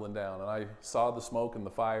came tumbling down, and I saw the smoke and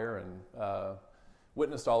the fire and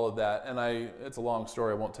witnessed all of that. And it's a long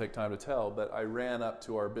story, I won't take time to tell, but I ran up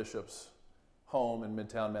to our bishop's home in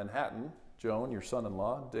Midtown Manhattan, Joan, your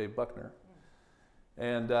son-in-law, Dave Buckner,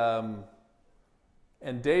 and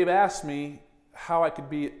Dave asked me how I could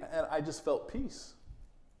be, and I just felt peace.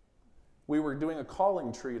 We were doing a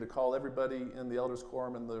calling tree to call everybody in the Elders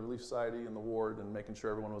Quorum and the Relief Society and the ward and making sure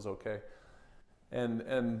everyone was okay.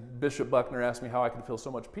 And Bishop Buckner asked me how I could feel so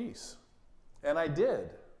much peace. And I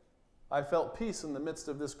did. I felt peace in the midst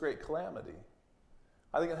of this great calamity.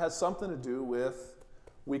 I think it has something to do with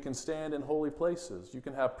we can stand in holy places. You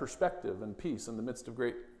can have perspective and peace in the midst of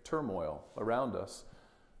great turmoil around us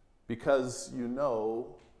because you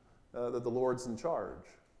know that the Lord's in charge.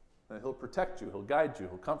 And He'll protect you, He'll guide you,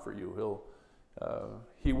 He'll comfort you,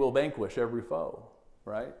 He will vanquish every foe,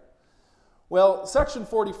 right? Well, section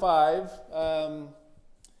 45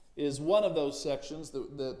 is one of those sections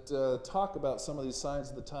that talk about some of these signs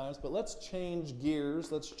of the times, but let's change gears,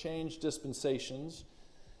 let's change dispensations,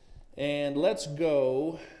 and let's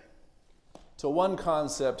go to one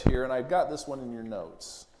concept here, and I've got this one in your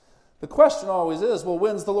notes. The question always is, well,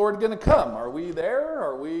 when's the Lord going to come? Are we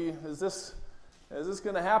there? Is this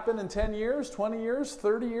going to happen in 10 years, 20 years,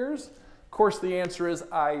 30 years? Of course, the answer is,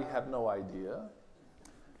 I have no idea.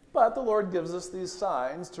 But the Lord gives us these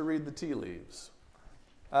signs to read the tea leaves.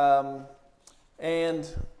 And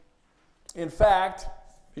in fact,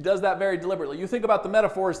 He does that very deliberately. You think about the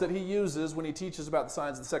metaphors that He uses when He teaches about the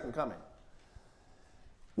signs of the second coming.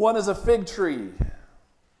 One is a fig tree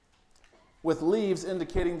with leaves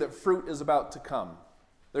indicating that fruit is about to come.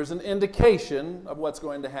 There's an indication of what's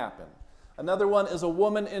going to happen. Another one is a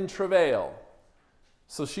woman in travail.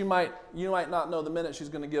 So you might not know the minute she's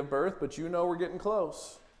going to give birth, but you know we're getting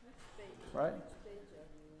close. Right?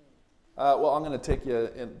 Well, I'm going to take you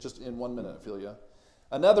in 1 minute, Ophelia.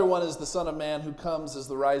 Another one is the Son of Man who comes as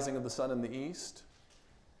the rising of the sun in the east.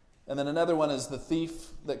 And then another one is the thief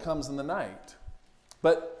that comes in the night.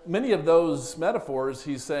 But many of those metaphors,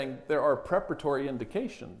 he's saying there are preparatory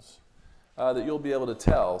indications that you'll be able to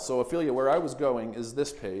tell. So Ophelia, where I was going is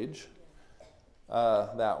this page,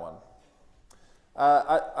 that one.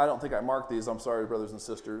 I don't think I marked these, I'm sorry, brothers and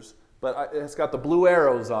sisters, but it's got the blue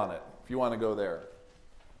arrows on it, if you want to go there.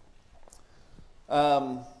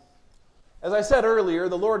 As I said earlier,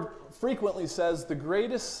 the Lord frequently says the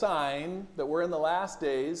greatest sign that we're in the last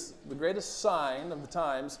days, the greatest sign of the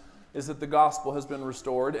times, is that the gospel has been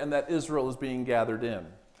restored and that Israel is being gathered in.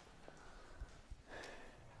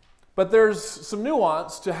 But there's some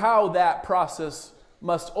nuance to how that process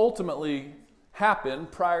must ultimately happen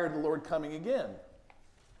prior to the Lord coming again.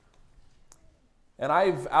 And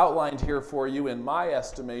I've outlined here for you, in my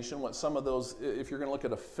estimation, what some of those, if you're going to look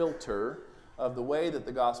at a filter of the way that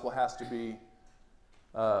the gospel has to be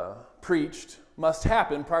preached, must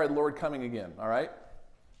happen prior to the Lord coming again, all right?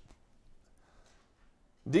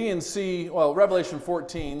 Revelation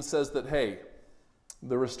 14 says that, hey,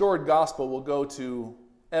 the restored gospel will go to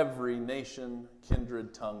every nation,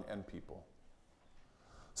 kindred, tongue, and people.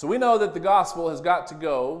 So we know that the gospel has got to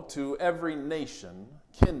go to every nation,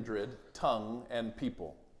 kindred, tongue, and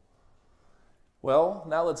people. Well,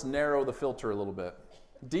 now let's narrow the filter a little bit.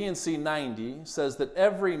 D&C 90 says that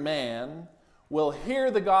every man will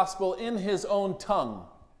hear the gospel in his own tongue.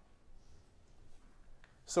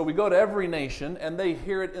 So we go to every nation, and they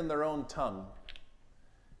hear it in their own tongue.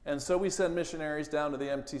 And so we send missionaries down to the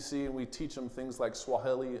MTC, and we teach them things like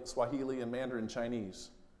Swahili and Mandarin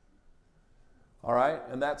Chinese. All right?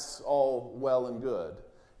 And that's all well and good.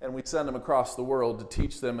 And we send them across the world to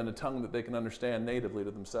teach them in a tongue that they can understand natively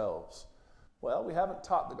to themselves. Well, we haven't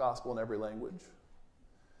taught the gospel in every language.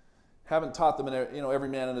 Haven't taught them in every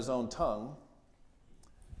man in his own tongue.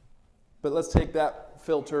 But let's take that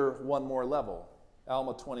filter one more level.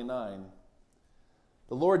 Alma 29.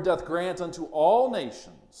 The Lord doth grant unto all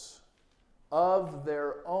nations of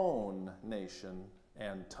their own nation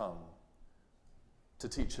and tongue to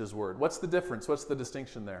teach his word. What's the difference? What's the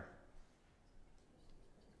distinction there?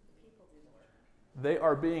 They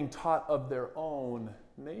are being taught of their own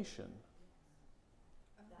nation.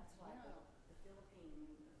 That's why the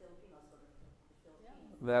Filipinos go to the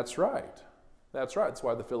Philippines. That's right. That's right. That's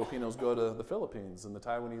why the Filipinos go to the Philippines and the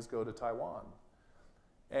Taiwanese go to Taiwan.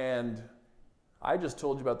 And I just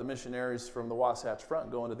told you about the missionaries from the Wasatch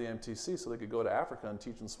Front going to the MTC so they could go to Africa and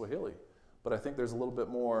teach in Swahili. But I think there's a little bit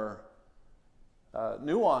more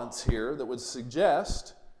nuance here that would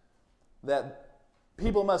suggest that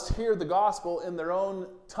people must hear the gospel in their own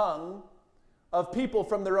tongue of people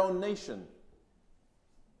from their own nation.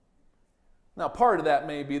 Now, part of that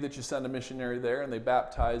may be that you send a missionary there and they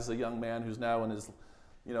baptize a young man who's now in his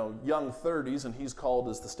young 30s, and he's called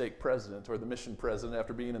as the stake president or the mission president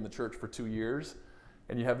after being in the church for 2 years.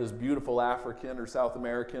 And you have this beautiful African or South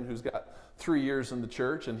American who's got 3 years in the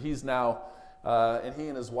church, and he's now, and he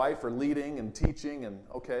and his wife are leading and teaching, and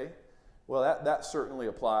okay, well, that certainly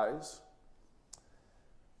applies.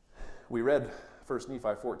 We read 1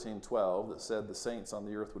 Nephi 14:12 that said the saints on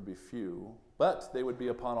the earth would be few, but they would be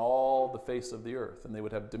upon all the face of the earth, and they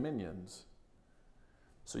would have dominions.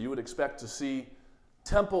 So you would expect to see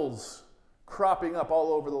temples cropping up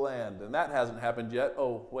all over the land, and that hasn't happened yet.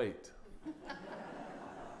 Oh, wait.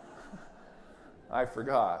 I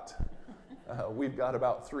forgot. We've got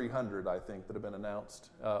about 300, I think, that have been announced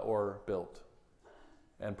or built.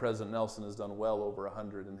 And President Nelson has done well over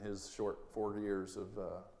 100 in his short 4 years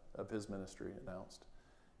of his ministry announced.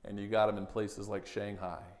 And you got them in places like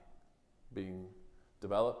Shanghai being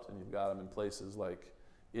developed, and you've got them in places like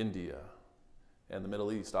India and the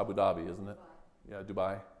Middle East, Abu Dhabi, isn't it? Yeah,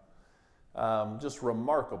 Dubai. Just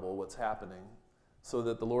remarkable what's happening, so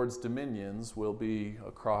that the Lord's dominions will be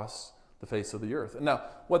across the face of the earth. And now,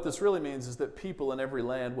 what this really means is that people in every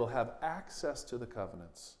land will have access to the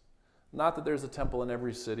covenants. Not that there's a temple in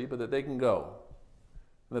every city, but that they can go,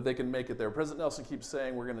 and that they can make it there. President Nelson keeps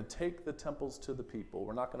saying, we're going to take the temples to the people.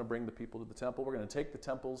 We're not going to bring the people to the temple. We're going to take the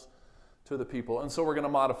temples to the people. And so we're going to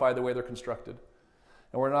modify the way they're constructed.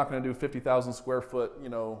 And we're not going to do 50,000 square foot,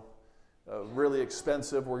 really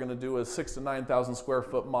expensive. We're going to do a 6,000 to 9,000 square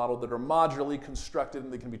foot model that are modularly constructed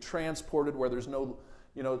and they can be transported where there's no,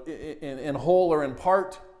 in whole or in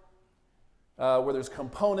part, where there's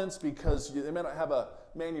components, because they may not have a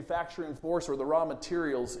manufacturing force or the raw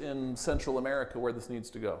materials in Central America where this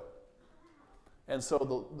needs to go. And so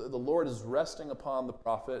the Lord is resting upon the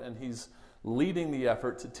prophet, and he's leading the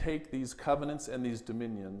effort to take these covenants and these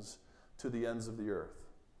dominions to the ends of the earth.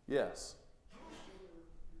 Yes?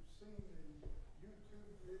 You've seen the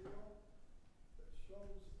YouTube video that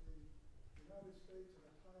shows the United States in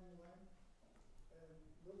a timeline, and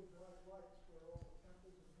little black lights where all the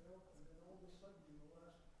temples are built, and then all of a sudden in the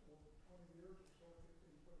last 20 years or so,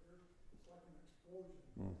 15, 20 years, it's like an explosion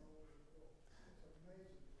all over the world. It's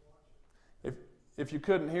amazing to watch it. If you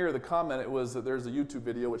couldn't hear the comment, it was that there's a YouTube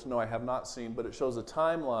video, which no, I have not seen, but it shows a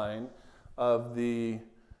timeline of the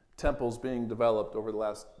temples being developed over the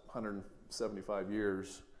last 175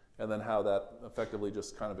 years, and then how that effectively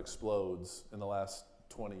just kind of explodes in the last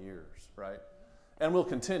 20 years, right? And will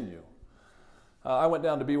continue. I went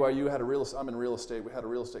down to BYU, I'm in real estate, we had a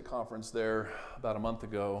real estate conference there about a month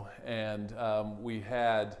ago, and we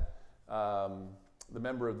had the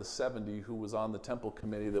member of the 70 who was on the temple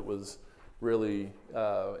committee that was really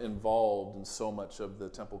involved in so much of the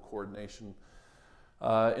temple coordination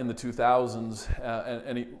in the 2000s,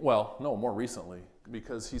 more recently,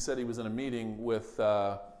 because he said he was in a meeting with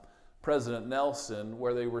President Nelson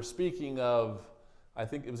where they were speaking of, I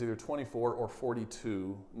think it was either 24 or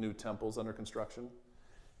 42 new temples under construction.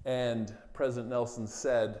 And President Nelson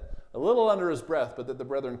said, a little under his breath, but that the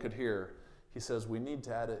brethren could hear, he says, we need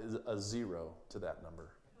to add a zero to that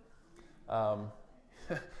number.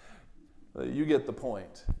 You get the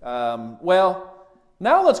point. Well,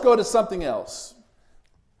 now let's go to something else.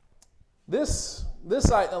 Let's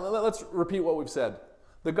repeat what we've said.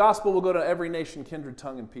 The gospel will go to every nation, kindred,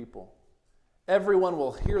 tongue, and people. Everyone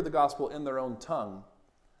will hear the gospel in their own tongue.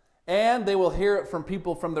 And they will hear it from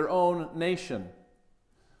people from their own nation.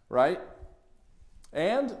 Right?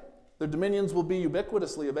 And their dominions will be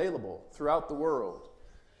ubiquitously available throughout the world.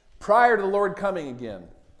 Prior to the Lord coming again.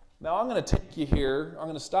 Now I'm going to take you here, I'm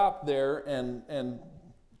going to stop there and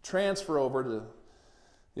transfer over to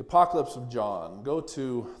the Apocalypse of John. Go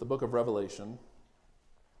to the book of Revelation,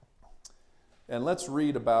 and let's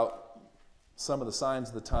read about some of the signs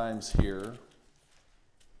of the times here.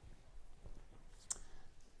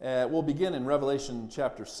 We'll begin in Revelation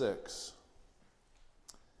chapter 6.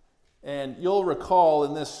 And you'll recall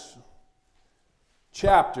in this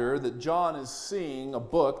chapter that John is seeing a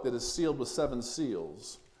book that is sealed with 7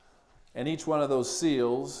 seals. And each one of those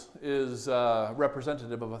seals is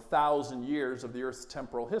representative of 1,000 years of the earth's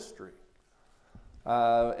temporal history.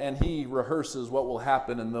 And he rehearses what will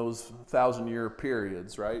happen in those 1,000-year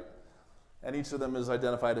periods, right? And each of them is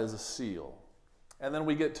identified as a seal. And then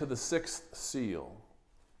we get to the 6th seal,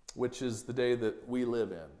 which is the day that we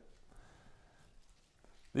live in.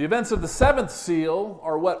 The events of the 7th seal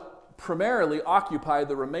are what primarily occupy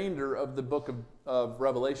the remainder of the book of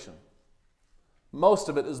Revelation. Most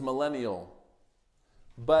of it is millennial.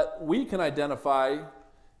 But we can identify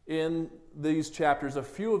in these chapters a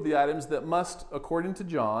few of the items that must, according to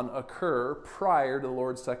John, occur prior to the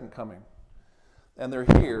Lord's second coming. And they're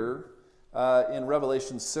here in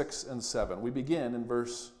Revelation 6 and 7. We begin in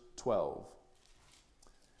verse 12.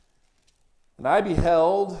 And I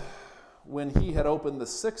beheld when he had opened the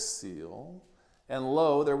 6th seal, and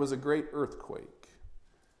lo, there was a great earthquake.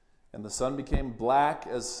 And the sun became black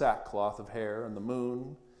as sackcloth of hair, and the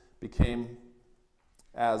moon became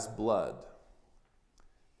as blood.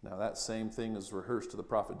 Now that same thing is rehearsed to the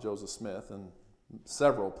prophet Joseph Smith in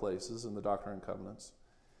several places in the Doctrine and Covenants.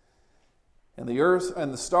 And the earth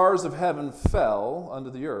and the stars of heaven fell unto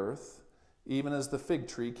the earth, even as the fig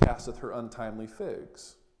tree casteth her untimely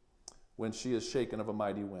figs, when she is shaken of a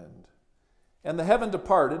mighty wind. And the heaven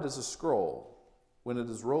departed as a scroll, when it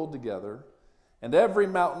is rolled together, and every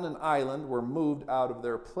mountain and island were moved out of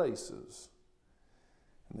their places.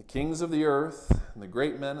 And the kings of the earth, and the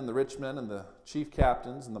great men, and the rich men, and the chief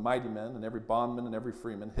captains, and the mighty men, and every bondman and every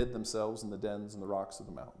freeman hid themselves in the dens and the rocks of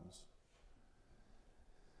the mountains.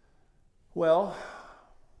 Well,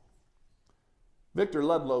 Victor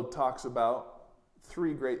Ludlow talks about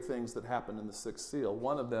 3 great things that happened in the 6th seal,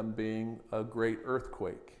 one of them being a great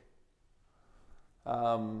earthquake.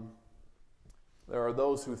 There are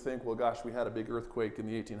those who think, well, gosh, we had a big earthquake in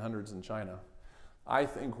the 1800s in China. I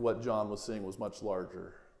think what John was seeing was much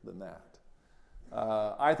larger than that.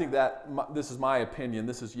 I think that, this is my opinion,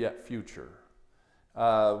 this is yet future.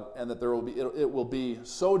 And that there will be, it will be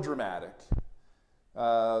so dramatic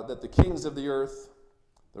that the kings of the earth,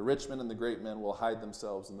 the rich men and the great men, will hide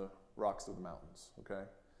themselves in the rocks of the mountains, okay?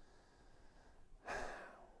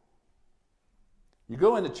 You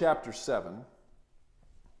go into chapter 7,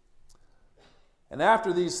 and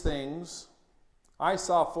after these things, I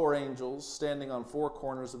saw 4 angels standing on 4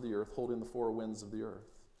 corners of the earth, holding the 4 winds of the earth.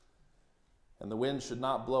 And the wind should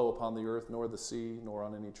not blow upon the earth, nor the sea, nor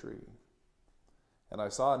on any tree. And I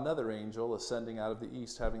saw another angel ascending out of the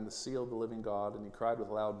east, having the seal of the living God, and he cried with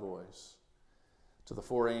a loud voice to the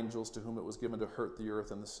 4 angels to whom it was given to hurt the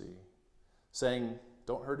earth and the sea, saying,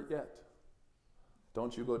 don't hurt it yet.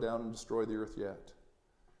 Don't you go down and destroy the earth yet.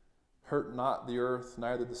 Hurt not the earth,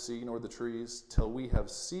 neither the sea, nor the trees, till we have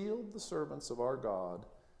sealed the servants of our God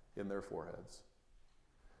in their foreheads.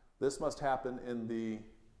 This must happen in the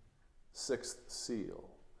 6th seal.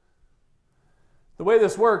 The way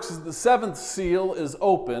this works is the 7th seal is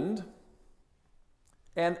opened,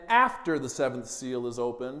 and after the 7th seal is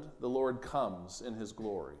opened, the Lord comes in his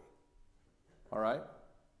glory. All right?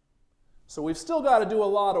 So we've still got to do a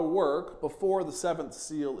lot of work before the 7th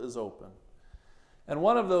seal is open. And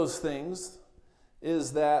one of those things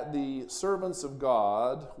is that the servants of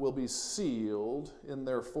God will be sealed in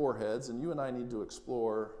their foreheads, and you and I need to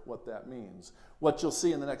explore what that means. What you'll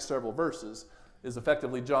see in the next several verses is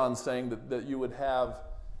effectively John saying that you would have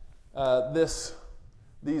the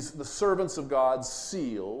servants of God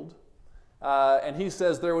sealed, and he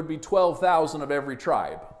says there would be 12,000 of every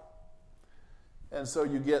tribe. And so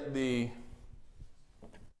you get this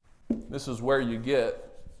is where you get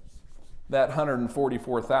that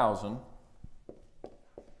 144,000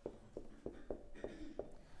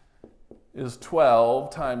 is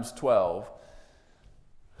 12 times 12.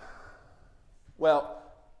 Well,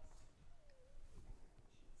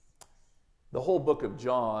 the whole book of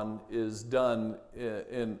John is done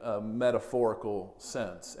in a metaphorical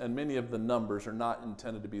sense, and many of the numbers are not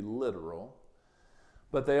intended to be literal,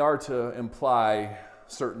 but they are to imply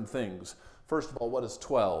certain things. First of all, what is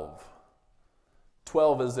 12?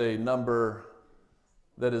 12 is a number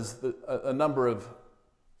that is a number of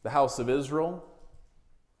the house of Israel.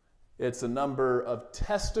 It's a number of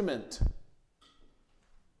testimony,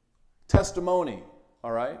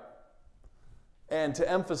 all right? And to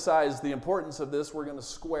emphasize the importance of this, we're going to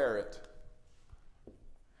square it.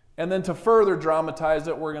 And then to further dramatize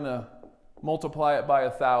it, we're going to multiply it by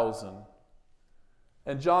 1,000.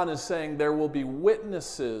 And John is saying there will be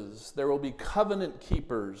witnesses, there will be covenant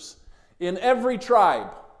keepers in every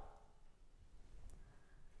tribe.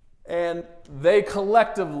 And they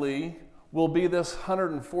collectively will be this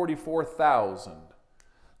 144,000.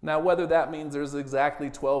 Now, whether that means there's exactly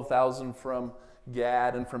 12,000 from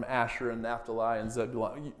Gad and from Asher and Naphtali and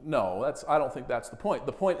Zebulun, no, I don't think that's the point.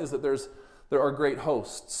 The point is that there are great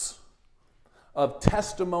hosts of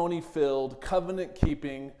testimony-filled,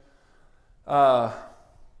 covenant-keeping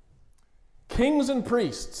kings and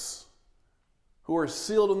priests who are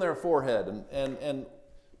sealed in their forehead. And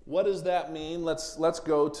what does that mean? Let's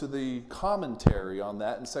go to the commentary on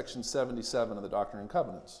that in section 77 of the Doctrine and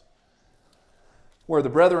Covenants, where the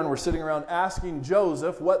brethren were sitting around asking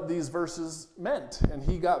Joseph what these verses meant. And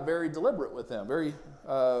he got very deliberate with them, very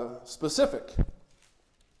specific.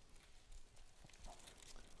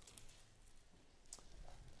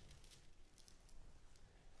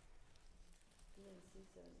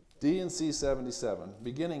 D&C 77,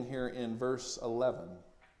 beginning here in verse 11.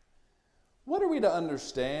 What are we to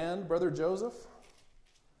understand, Brother Joseph,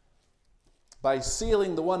 by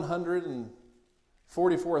sealing the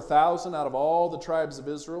 144,000 out of all the tribes of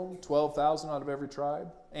Israel, 12,000 out of every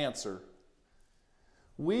tribe? Answer.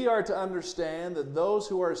 We are to understand that those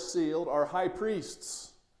who are sealed are high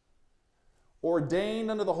priests,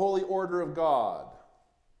 ordained under the holy order of God,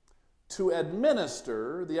 to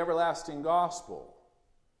administer the everlasting gospel.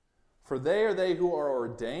 For they are they who are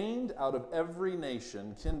ordained out of every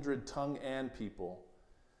nation, kindred, tongue, and people,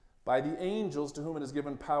 by the angels to whom it is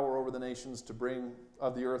given power over the nations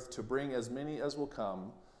of the earth to bring as many as will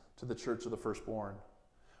come to the church of the firstborn.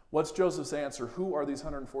 What's Joseph's answer? Who are these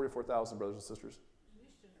 144,000 brothers and sisters?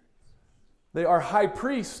 They are high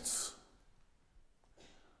priests.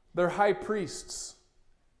 They're high priests.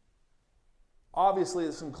 Obviously,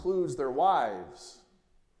 this includes their wives.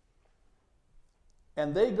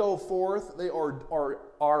 And they go forth, they are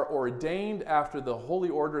ordained after the holy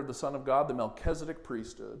order of the Son of God, the Melchizedek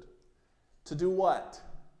priesthood, to do what?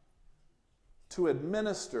 To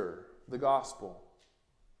administer the gospel.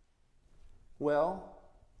 Well,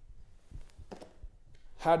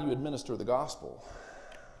 how do you administer the gospel?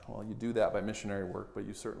 Well, you do that by missionary work, but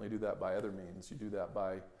you certainly do that by other means. You do that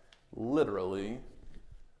by literally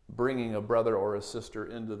bringing a brother or a sister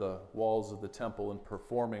into the walls of the temple and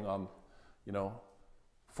performing on,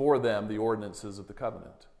 for them the ordinances of the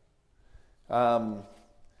covenant.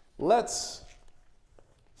 Let's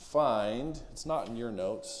find, it's not in your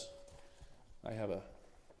notes, I have a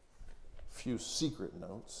few secret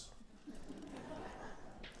notes.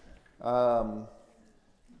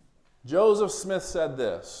 Joseph Smith said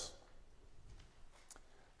this: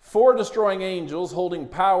 "For destroying angels holding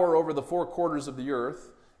power over the four quarters of the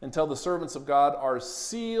earth until the servants of God are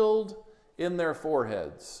sealed in their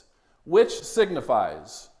foreheads, which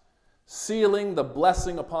signifies sealing the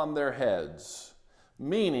blessing upon their heads,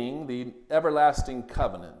 meaning the everlasting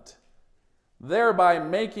covenant, thereby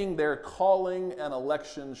making their calling and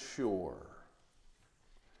election sure."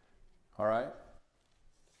 All right?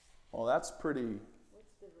 Well, that's pretty...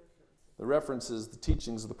 What's the reference? The reference is the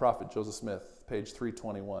teachings of the prophet Joseph Smith, page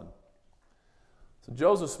 321. So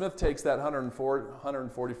Joseph Smith takes that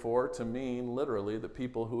 144 to mean literally the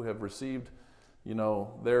people who have received,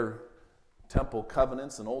 their temple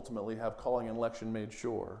covenants and ultimately have calling and election made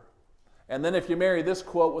sure. And then if you marry this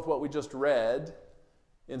quote with what we just read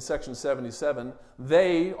in section 77,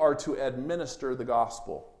 they are to administer the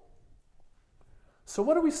gospel. So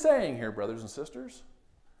what are we saying here, brothers and sisters?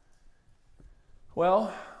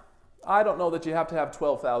 Well, I don't know that you have to have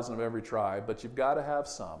 12,000 of every tribe, but you've got to have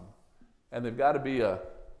some. And they've got to be a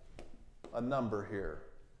number here.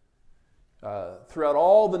 Throughout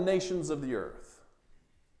all the nations of the earth.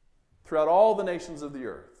 Throughout all the nations of the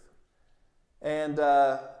earth. And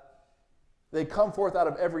they come forth out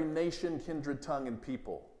of every nation, kindred, tongue, and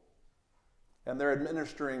people. And they're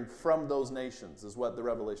administering from those nations, is what the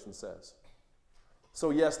Revelation says. So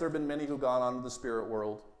yes, there have been many who've gone on to the spirit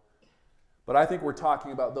world. But I think we're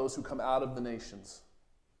talking about those who come out of the nations.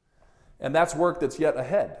 And that's work that's yet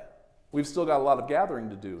ahead. We've still got a lot of gathering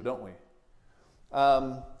to do, don't we?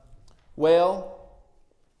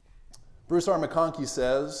 Bruce R. McConkie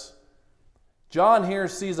says, John here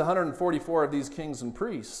sees 144 of these kings and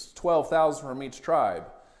priests, 12,000 from each tribe,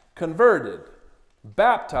 converted,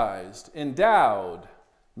 baptized, endowed,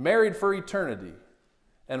 married for eternity,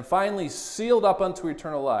 and finally sealed up unto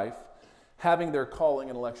eternal life, having their calling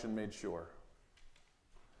and election made sure.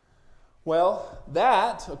 Well,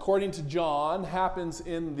 that, according to John, happens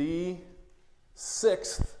in the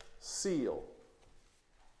 6th seal.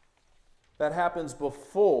 That happens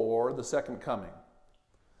before the second coming.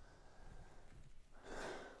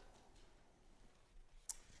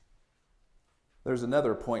 There's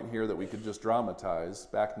another point here that we could just dramatize.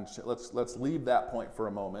 Let's leave that point for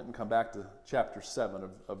a moment and come back to chapter 7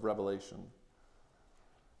 of Revelation.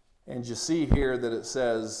 And you see here that it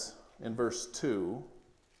says in verse 2,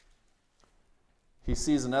 he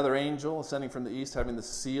sees another angel ascending from the east having the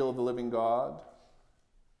seal of the living God,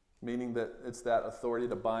 meaning that it's that authority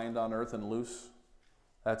to bind on earth and loose.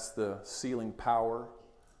 That's the sealing power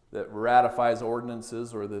that ratifies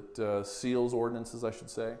ordinances, or that seals ordinances, I should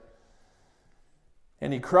say.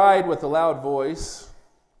 And he cried with a loud voice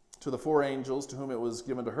to the 4 angels to whom it was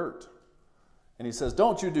given to hurt. And he says,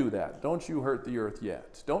 don't you do that. Don't you hurt the earth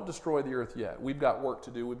yet. Don't destroy the earth yet. We've got work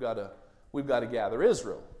to do. We've got to gather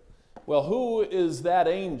Israel. Well, who is that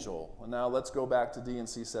angel? And now let's go back to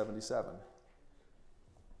D&C 77.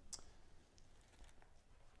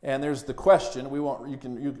 And there's the question.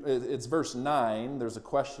 It's verse 9. There's a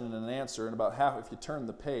question and an answer. And about half, if you turn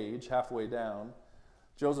the page halfway down,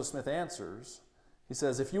 Joseph Smith answers. He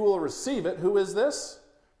says, if you will receive it, who is this?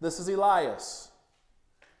 This is Elias,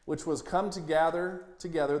 which was come to gather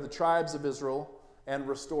together the tribes of Israel and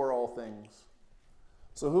restore all things.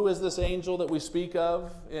 So who is this angel that we speak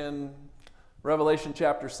of in Revelation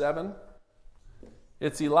chapter 7?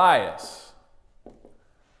 It's Elias.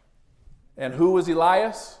 And who was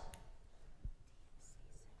Elias?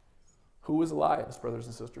 Who was Elias, brothers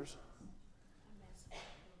and sisters?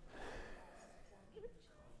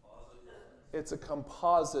 It's a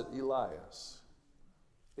composite Elias.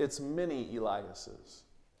 It's many Eliases.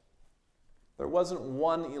 There wasn't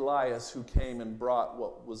one Elias who came and brought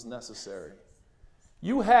what was necessary.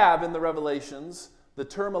 You have in the Revelations, the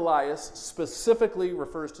term Elias specifically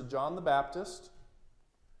refers to John the Baptist.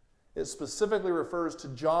 It specifically refers to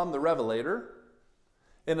John the Revelator.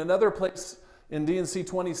 In another place in D&C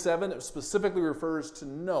 27, it specifically refers to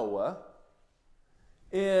Noah.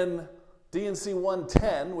 In D&C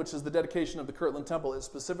 110, which is the dedication of the Kirtland Temple, it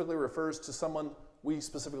specifically refers to someone we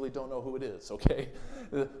specifically don't know who it is, okay?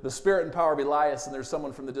 The spirit and power of Elias, and there's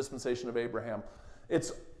someone from the dispensation of Abraham.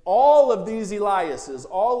 It's all of these Eliases,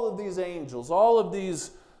 all of these angels, all of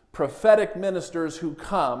these prophetic ministers who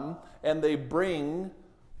come and they bring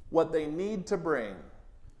what they need to bring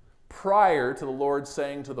prior to the Lord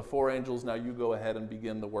saying to the 4 angels, now you go ahead and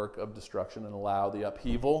begin the work of destruction and allow the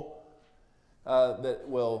upheaval that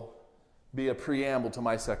will be a preamble to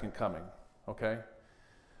my second coming, okay?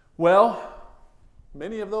 Well,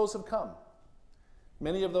 many of those have come.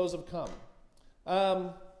 Many of those have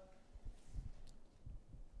come.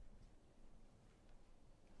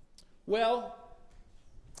 Well,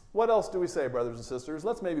 what else do we say, brothers and sisters?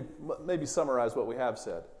 Let's maybe summarize what we have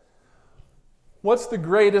said. What's the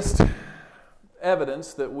greatest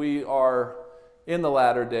evidence that we are in the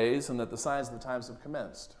latter days and that the signs of the times have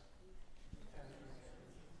commenced?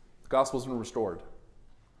 The gospel's been restored.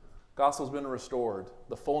 Gospel's been restored.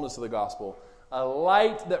 The fullness of the gospel. A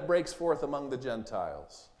light that breaks forth among the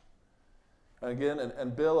Gentiles. And again,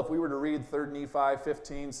 and Bill, if we were to read 3 Nephi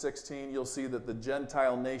 15, 16, you'll see that the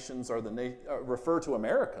Gentile nations are refer to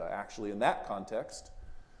America, actually, in that context.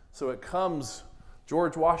 So it comes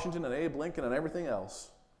George Washington and Abe Lincoln and everything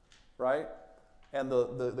else, right? And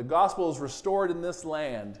the gospel is restored in this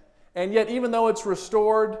land. And yet, even though it's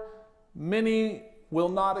restored, many will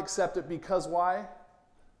not accept it because why?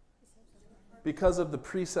 Because of the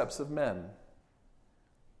precepts of men.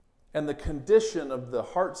 And the condition of the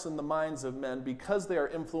hearts and the minds of men, because they are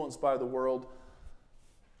influenced by the world,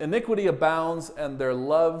 iniquity abounds and their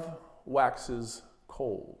love waxes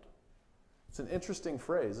cold. It's an interesting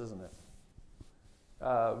phrase, isn't it?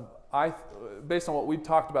 Based on what we've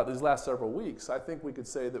talked about these last several weeks, I think we could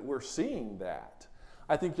say that we're seeing that.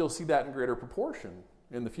 I think you'll see that in greater proportion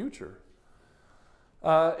in the future.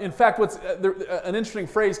 In fact, an interesting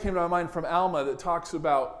phrase came to my mind from Alma that talks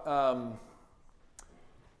about...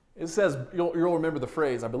 it says, you'll remember the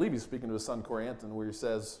phrase, I believe he's speaking to his son Corianton, where he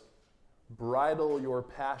says, bridle your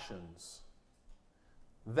passions,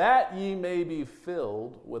 that ye may be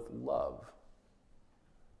filled with love.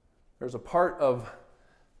 There's a part of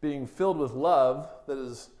being filled with love that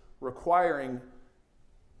is requiring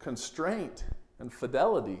constraint and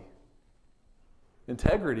fidelity,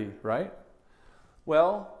 integrity, right?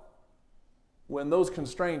 Well, when those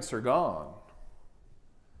constraints are gone,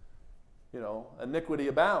 iniquity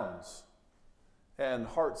abounds and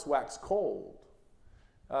hearts wax cold.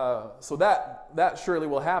 So that surely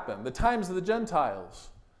will happen. The times of the Gentiles,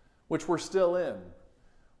 which we're still in,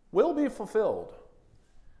 will be fulfilled.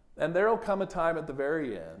 And there will come a time at the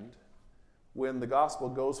very end when the gospel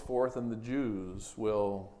goes forth and the Jews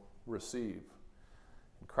will receive.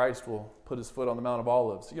 And Christ will put his foot on the Mount of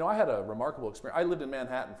Olives. You know, I had a remarkable experience. I lived in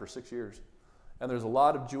Manhattan for 6 years, and there's a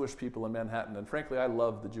lot of Jewish people in Manhattan, and frankly, I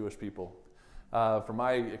love the Jewish people from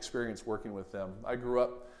my experience working with them. I grew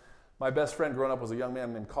up, my best friend growing up was a young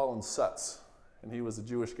man named Colin Sutz, and he was a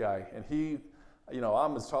Jewish guy, and he, you know,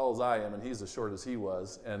 I'm as tall as I am, and he's as short as he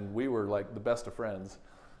was, and we were like the best of friends.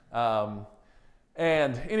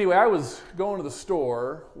 And anyway, I was going to the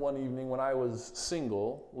store one evening when I was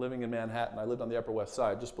single, living in Manhattan. I lived on the Upper West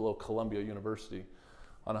Side, just below Columbia University,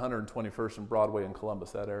 on 121st and Broadway in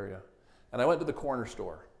Columbus, that area. And I went to the corner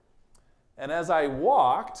store. And as I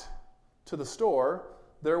walked to the store,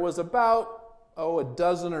 there was about, a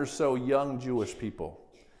dozen or so young Jewish people.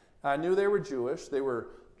 I knew they were Jewish. They were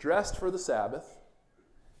dressed for the Sabbath.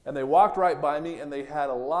 And they walked right by me, and they had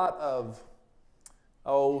a lot of,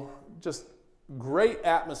 just great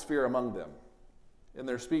atmosphere among them in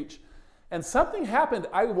their speech. And something happened.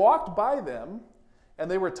 I walked by them, and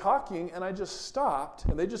they were talking, and I just stopped,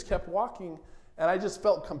 and they just kept walking, and I just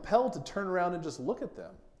felt compelled to turn around and just look at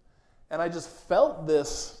them. And I just felt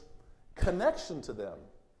this connection to them.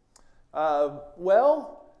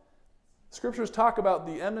 Scriptures talk about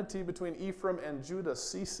the enmity between Ephraim and Judah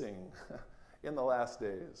ceasing in the last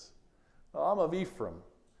days. Well, I'm of Ephraim,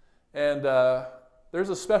 and there's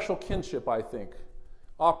a special kinship, I think,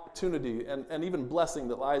 opportunity and even blessing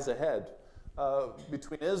that lies ahead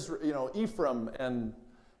between Israel, Ephraim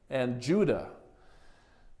and Judah.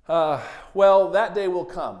 That day will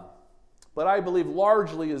come, but I believe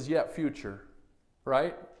largely is yet future,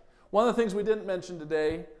 right? One of the things we didn't mention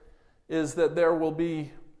today is that there will be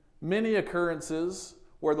many occurrences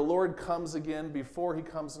where the Lord comes again before he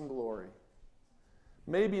comes in glory.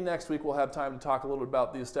 Maybe next week we'll have time to talk a little bit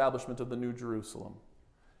about the establishment of the New Jerusalem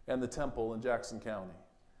and the temple in Jackson County,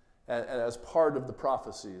 and as part of the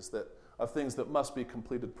prophecies of things that must be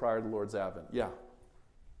completed prior to the Lord's advent. Yeah?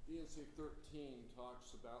 D&C 13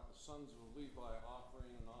 talks about the sons of Levi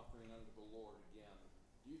offering unto the Lord again.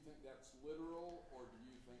 Do you think that's literal, or do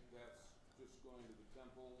you think that's just going to the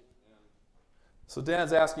temple? So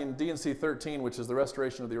Dan's asking D&C 13, which is the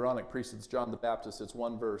restoration of the Aaronic priests, John the Baptist. It's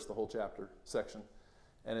one verse, the whole chapter, section.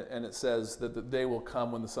 And it says that the day will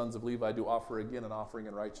come when the sons of Levi do offer again an offering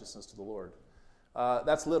in righteousness to the Lord.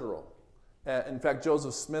 That's literal. In fact,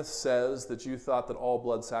 Joseph Smith says that you thought that all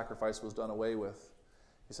blood sacrifice was done away with.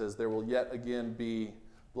 He says there will yet again be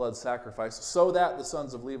blood sacrifice so that the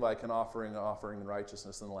sons of Levi can offer an offering in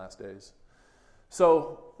righteousness in the last days.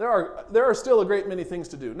 So there are still a great many things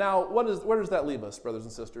to do. Now, where does that leave us, brothers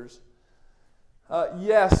and sisters?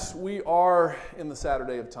 Yes, we are in the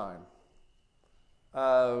Saturday of time.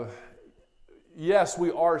 Yes,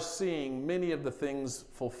 we are seeing many of the things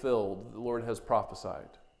fulfilled that the Lord has prophesied.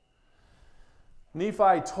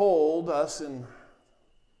 Nephi told us in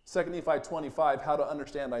 2 Nephi 25 how to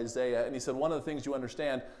understand Isaiah, and he said one of the things you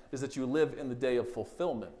understand is that you live in the day of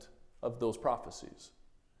fulfillment of those prophecies.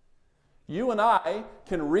 You and I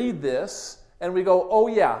can read this and we go, oh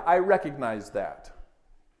yeah, I recognize that.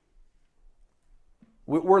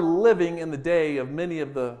 We're living in the day of many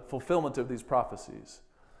of the fulfillment of these prophecies.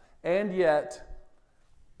 And yet,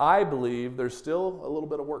 I believe there's still a little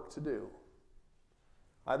bit of work to do.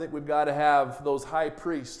 I think we've got to have those high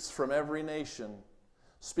priests from every nation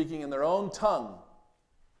speaking in their own tongue,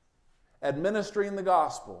 administering the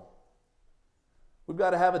gospel. We've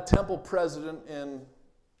got to have a temple president in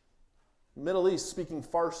Middle East speaking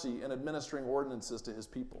Farsi and administering ordinances to his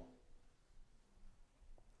people.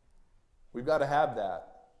 We've got to have that.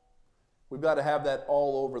 We've got to have that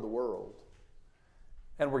all over the world.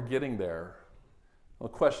 And we're getting there. Well,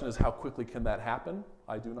 the question is, how quickly can that happen?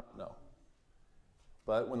 I do not know.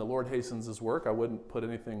 But when the Lord hastens his work, I wouldn't put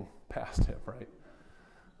anything past him, right?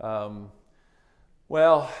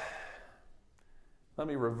 Let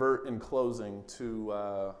me revert in closing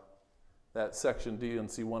to that section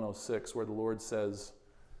D&C 106 where the Lord says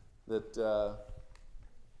that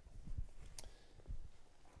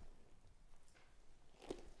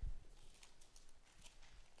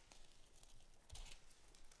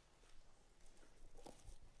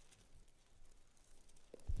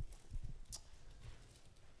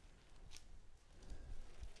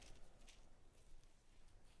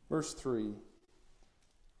verse 3,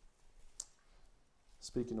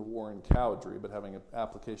 speaking of war and cowardry, but having an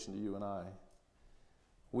application to you and I,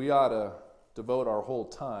 we ought to devote our whole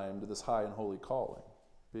time to this high and holy calling,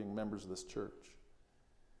 being members of this church,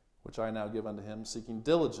 which I now give unto him, seeking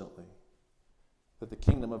diligently that the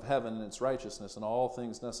kingdom of heaven and its righteousness and all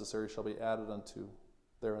things necessary shall be added unto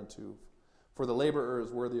thereunto. For the laborer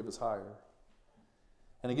is worthy of his hire.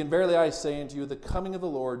 And again, verily I say unto you, the coming of the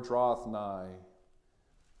Lord draweth nigh,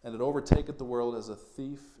 and it overtaketh the world as a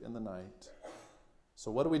thief in the night.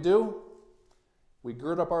 So what do? We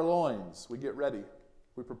gird up our loins. We get ready.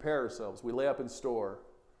 We prepare ourselves. We lay up in store.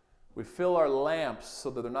 We fill our lamps so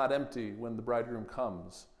that they're not empty when the bridegroom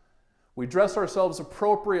comes. We dress ourselves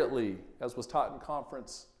appropriately, as was taught in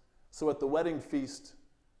conference, so at the wedding feast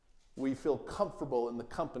we feel comfortable in the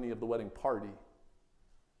company of the wedding party.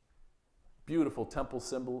 Beautiful temple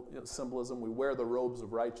symbolism. We wear the robes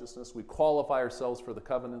of righteousness. We qualify ourselves for the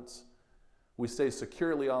covenants. We stay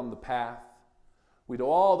securely on the path. We do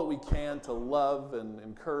all that we can to love and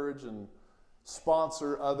encourage and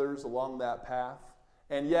sponsor others along that path.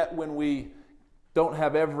 And yet when we don't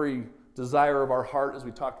have every desire of our heart, as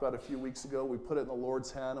we talked about a few weeks ago, we put it in the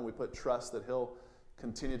Lord's hand and we put trust that He'll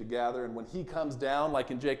continue to gather. And when He comes down,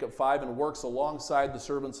 like in Jacob 5, and works alongside the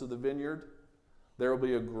servants of the vineyard, there will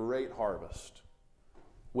be a great harvest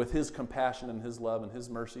with His compassion and His love and His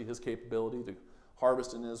mercy, His capability to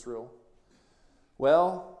harvest in Israel.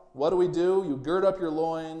 Well, what do? You gird up your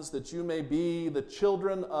loins that you may be the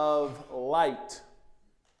children of light.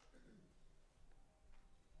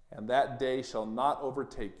 And that day shall not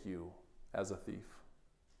overtake you as a thief.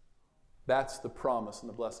 That's the promise and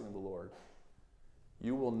the blessing of the Lord.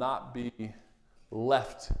 You will not be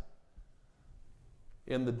left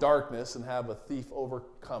in the darkness and have a thief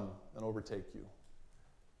overcome and overtake you.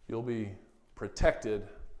 You'll be protected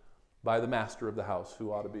by the master of the house,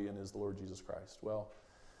 who ought to be and is the Lord Jesus Christ. Well,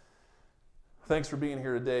 thanks for being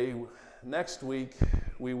here today. Next week,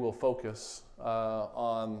 we will focus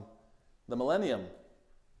on the millennium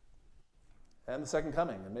and the second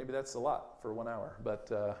coming. And maybe that's a lot for 1 hour,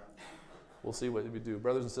 but we'll see what we do.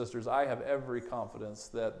 Brothers and sisters, I have every confidence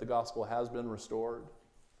that the gospel has been restored.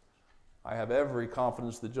 I have every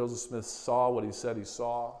confidence that Joseph Smith saw what he said he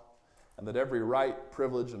saw, and that every right,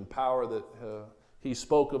 privilege, and power that he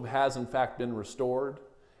spoke of has in fact been restored,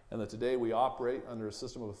 and that today we operate under a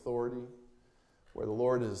system of authority where the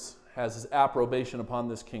Lord has His approbation upon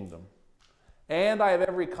this kingdom. And I have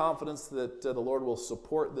every confidence that the Lord will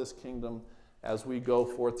support this kingdom as we go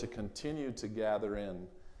forth to continue to gather in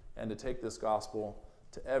and to take this gospel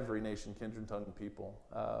to every nation, kindred, tongue, and people.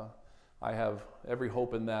 I have every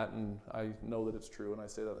hope in that, and I know that it's true, and I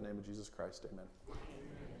say that in the name of Jesus Christ. Amen.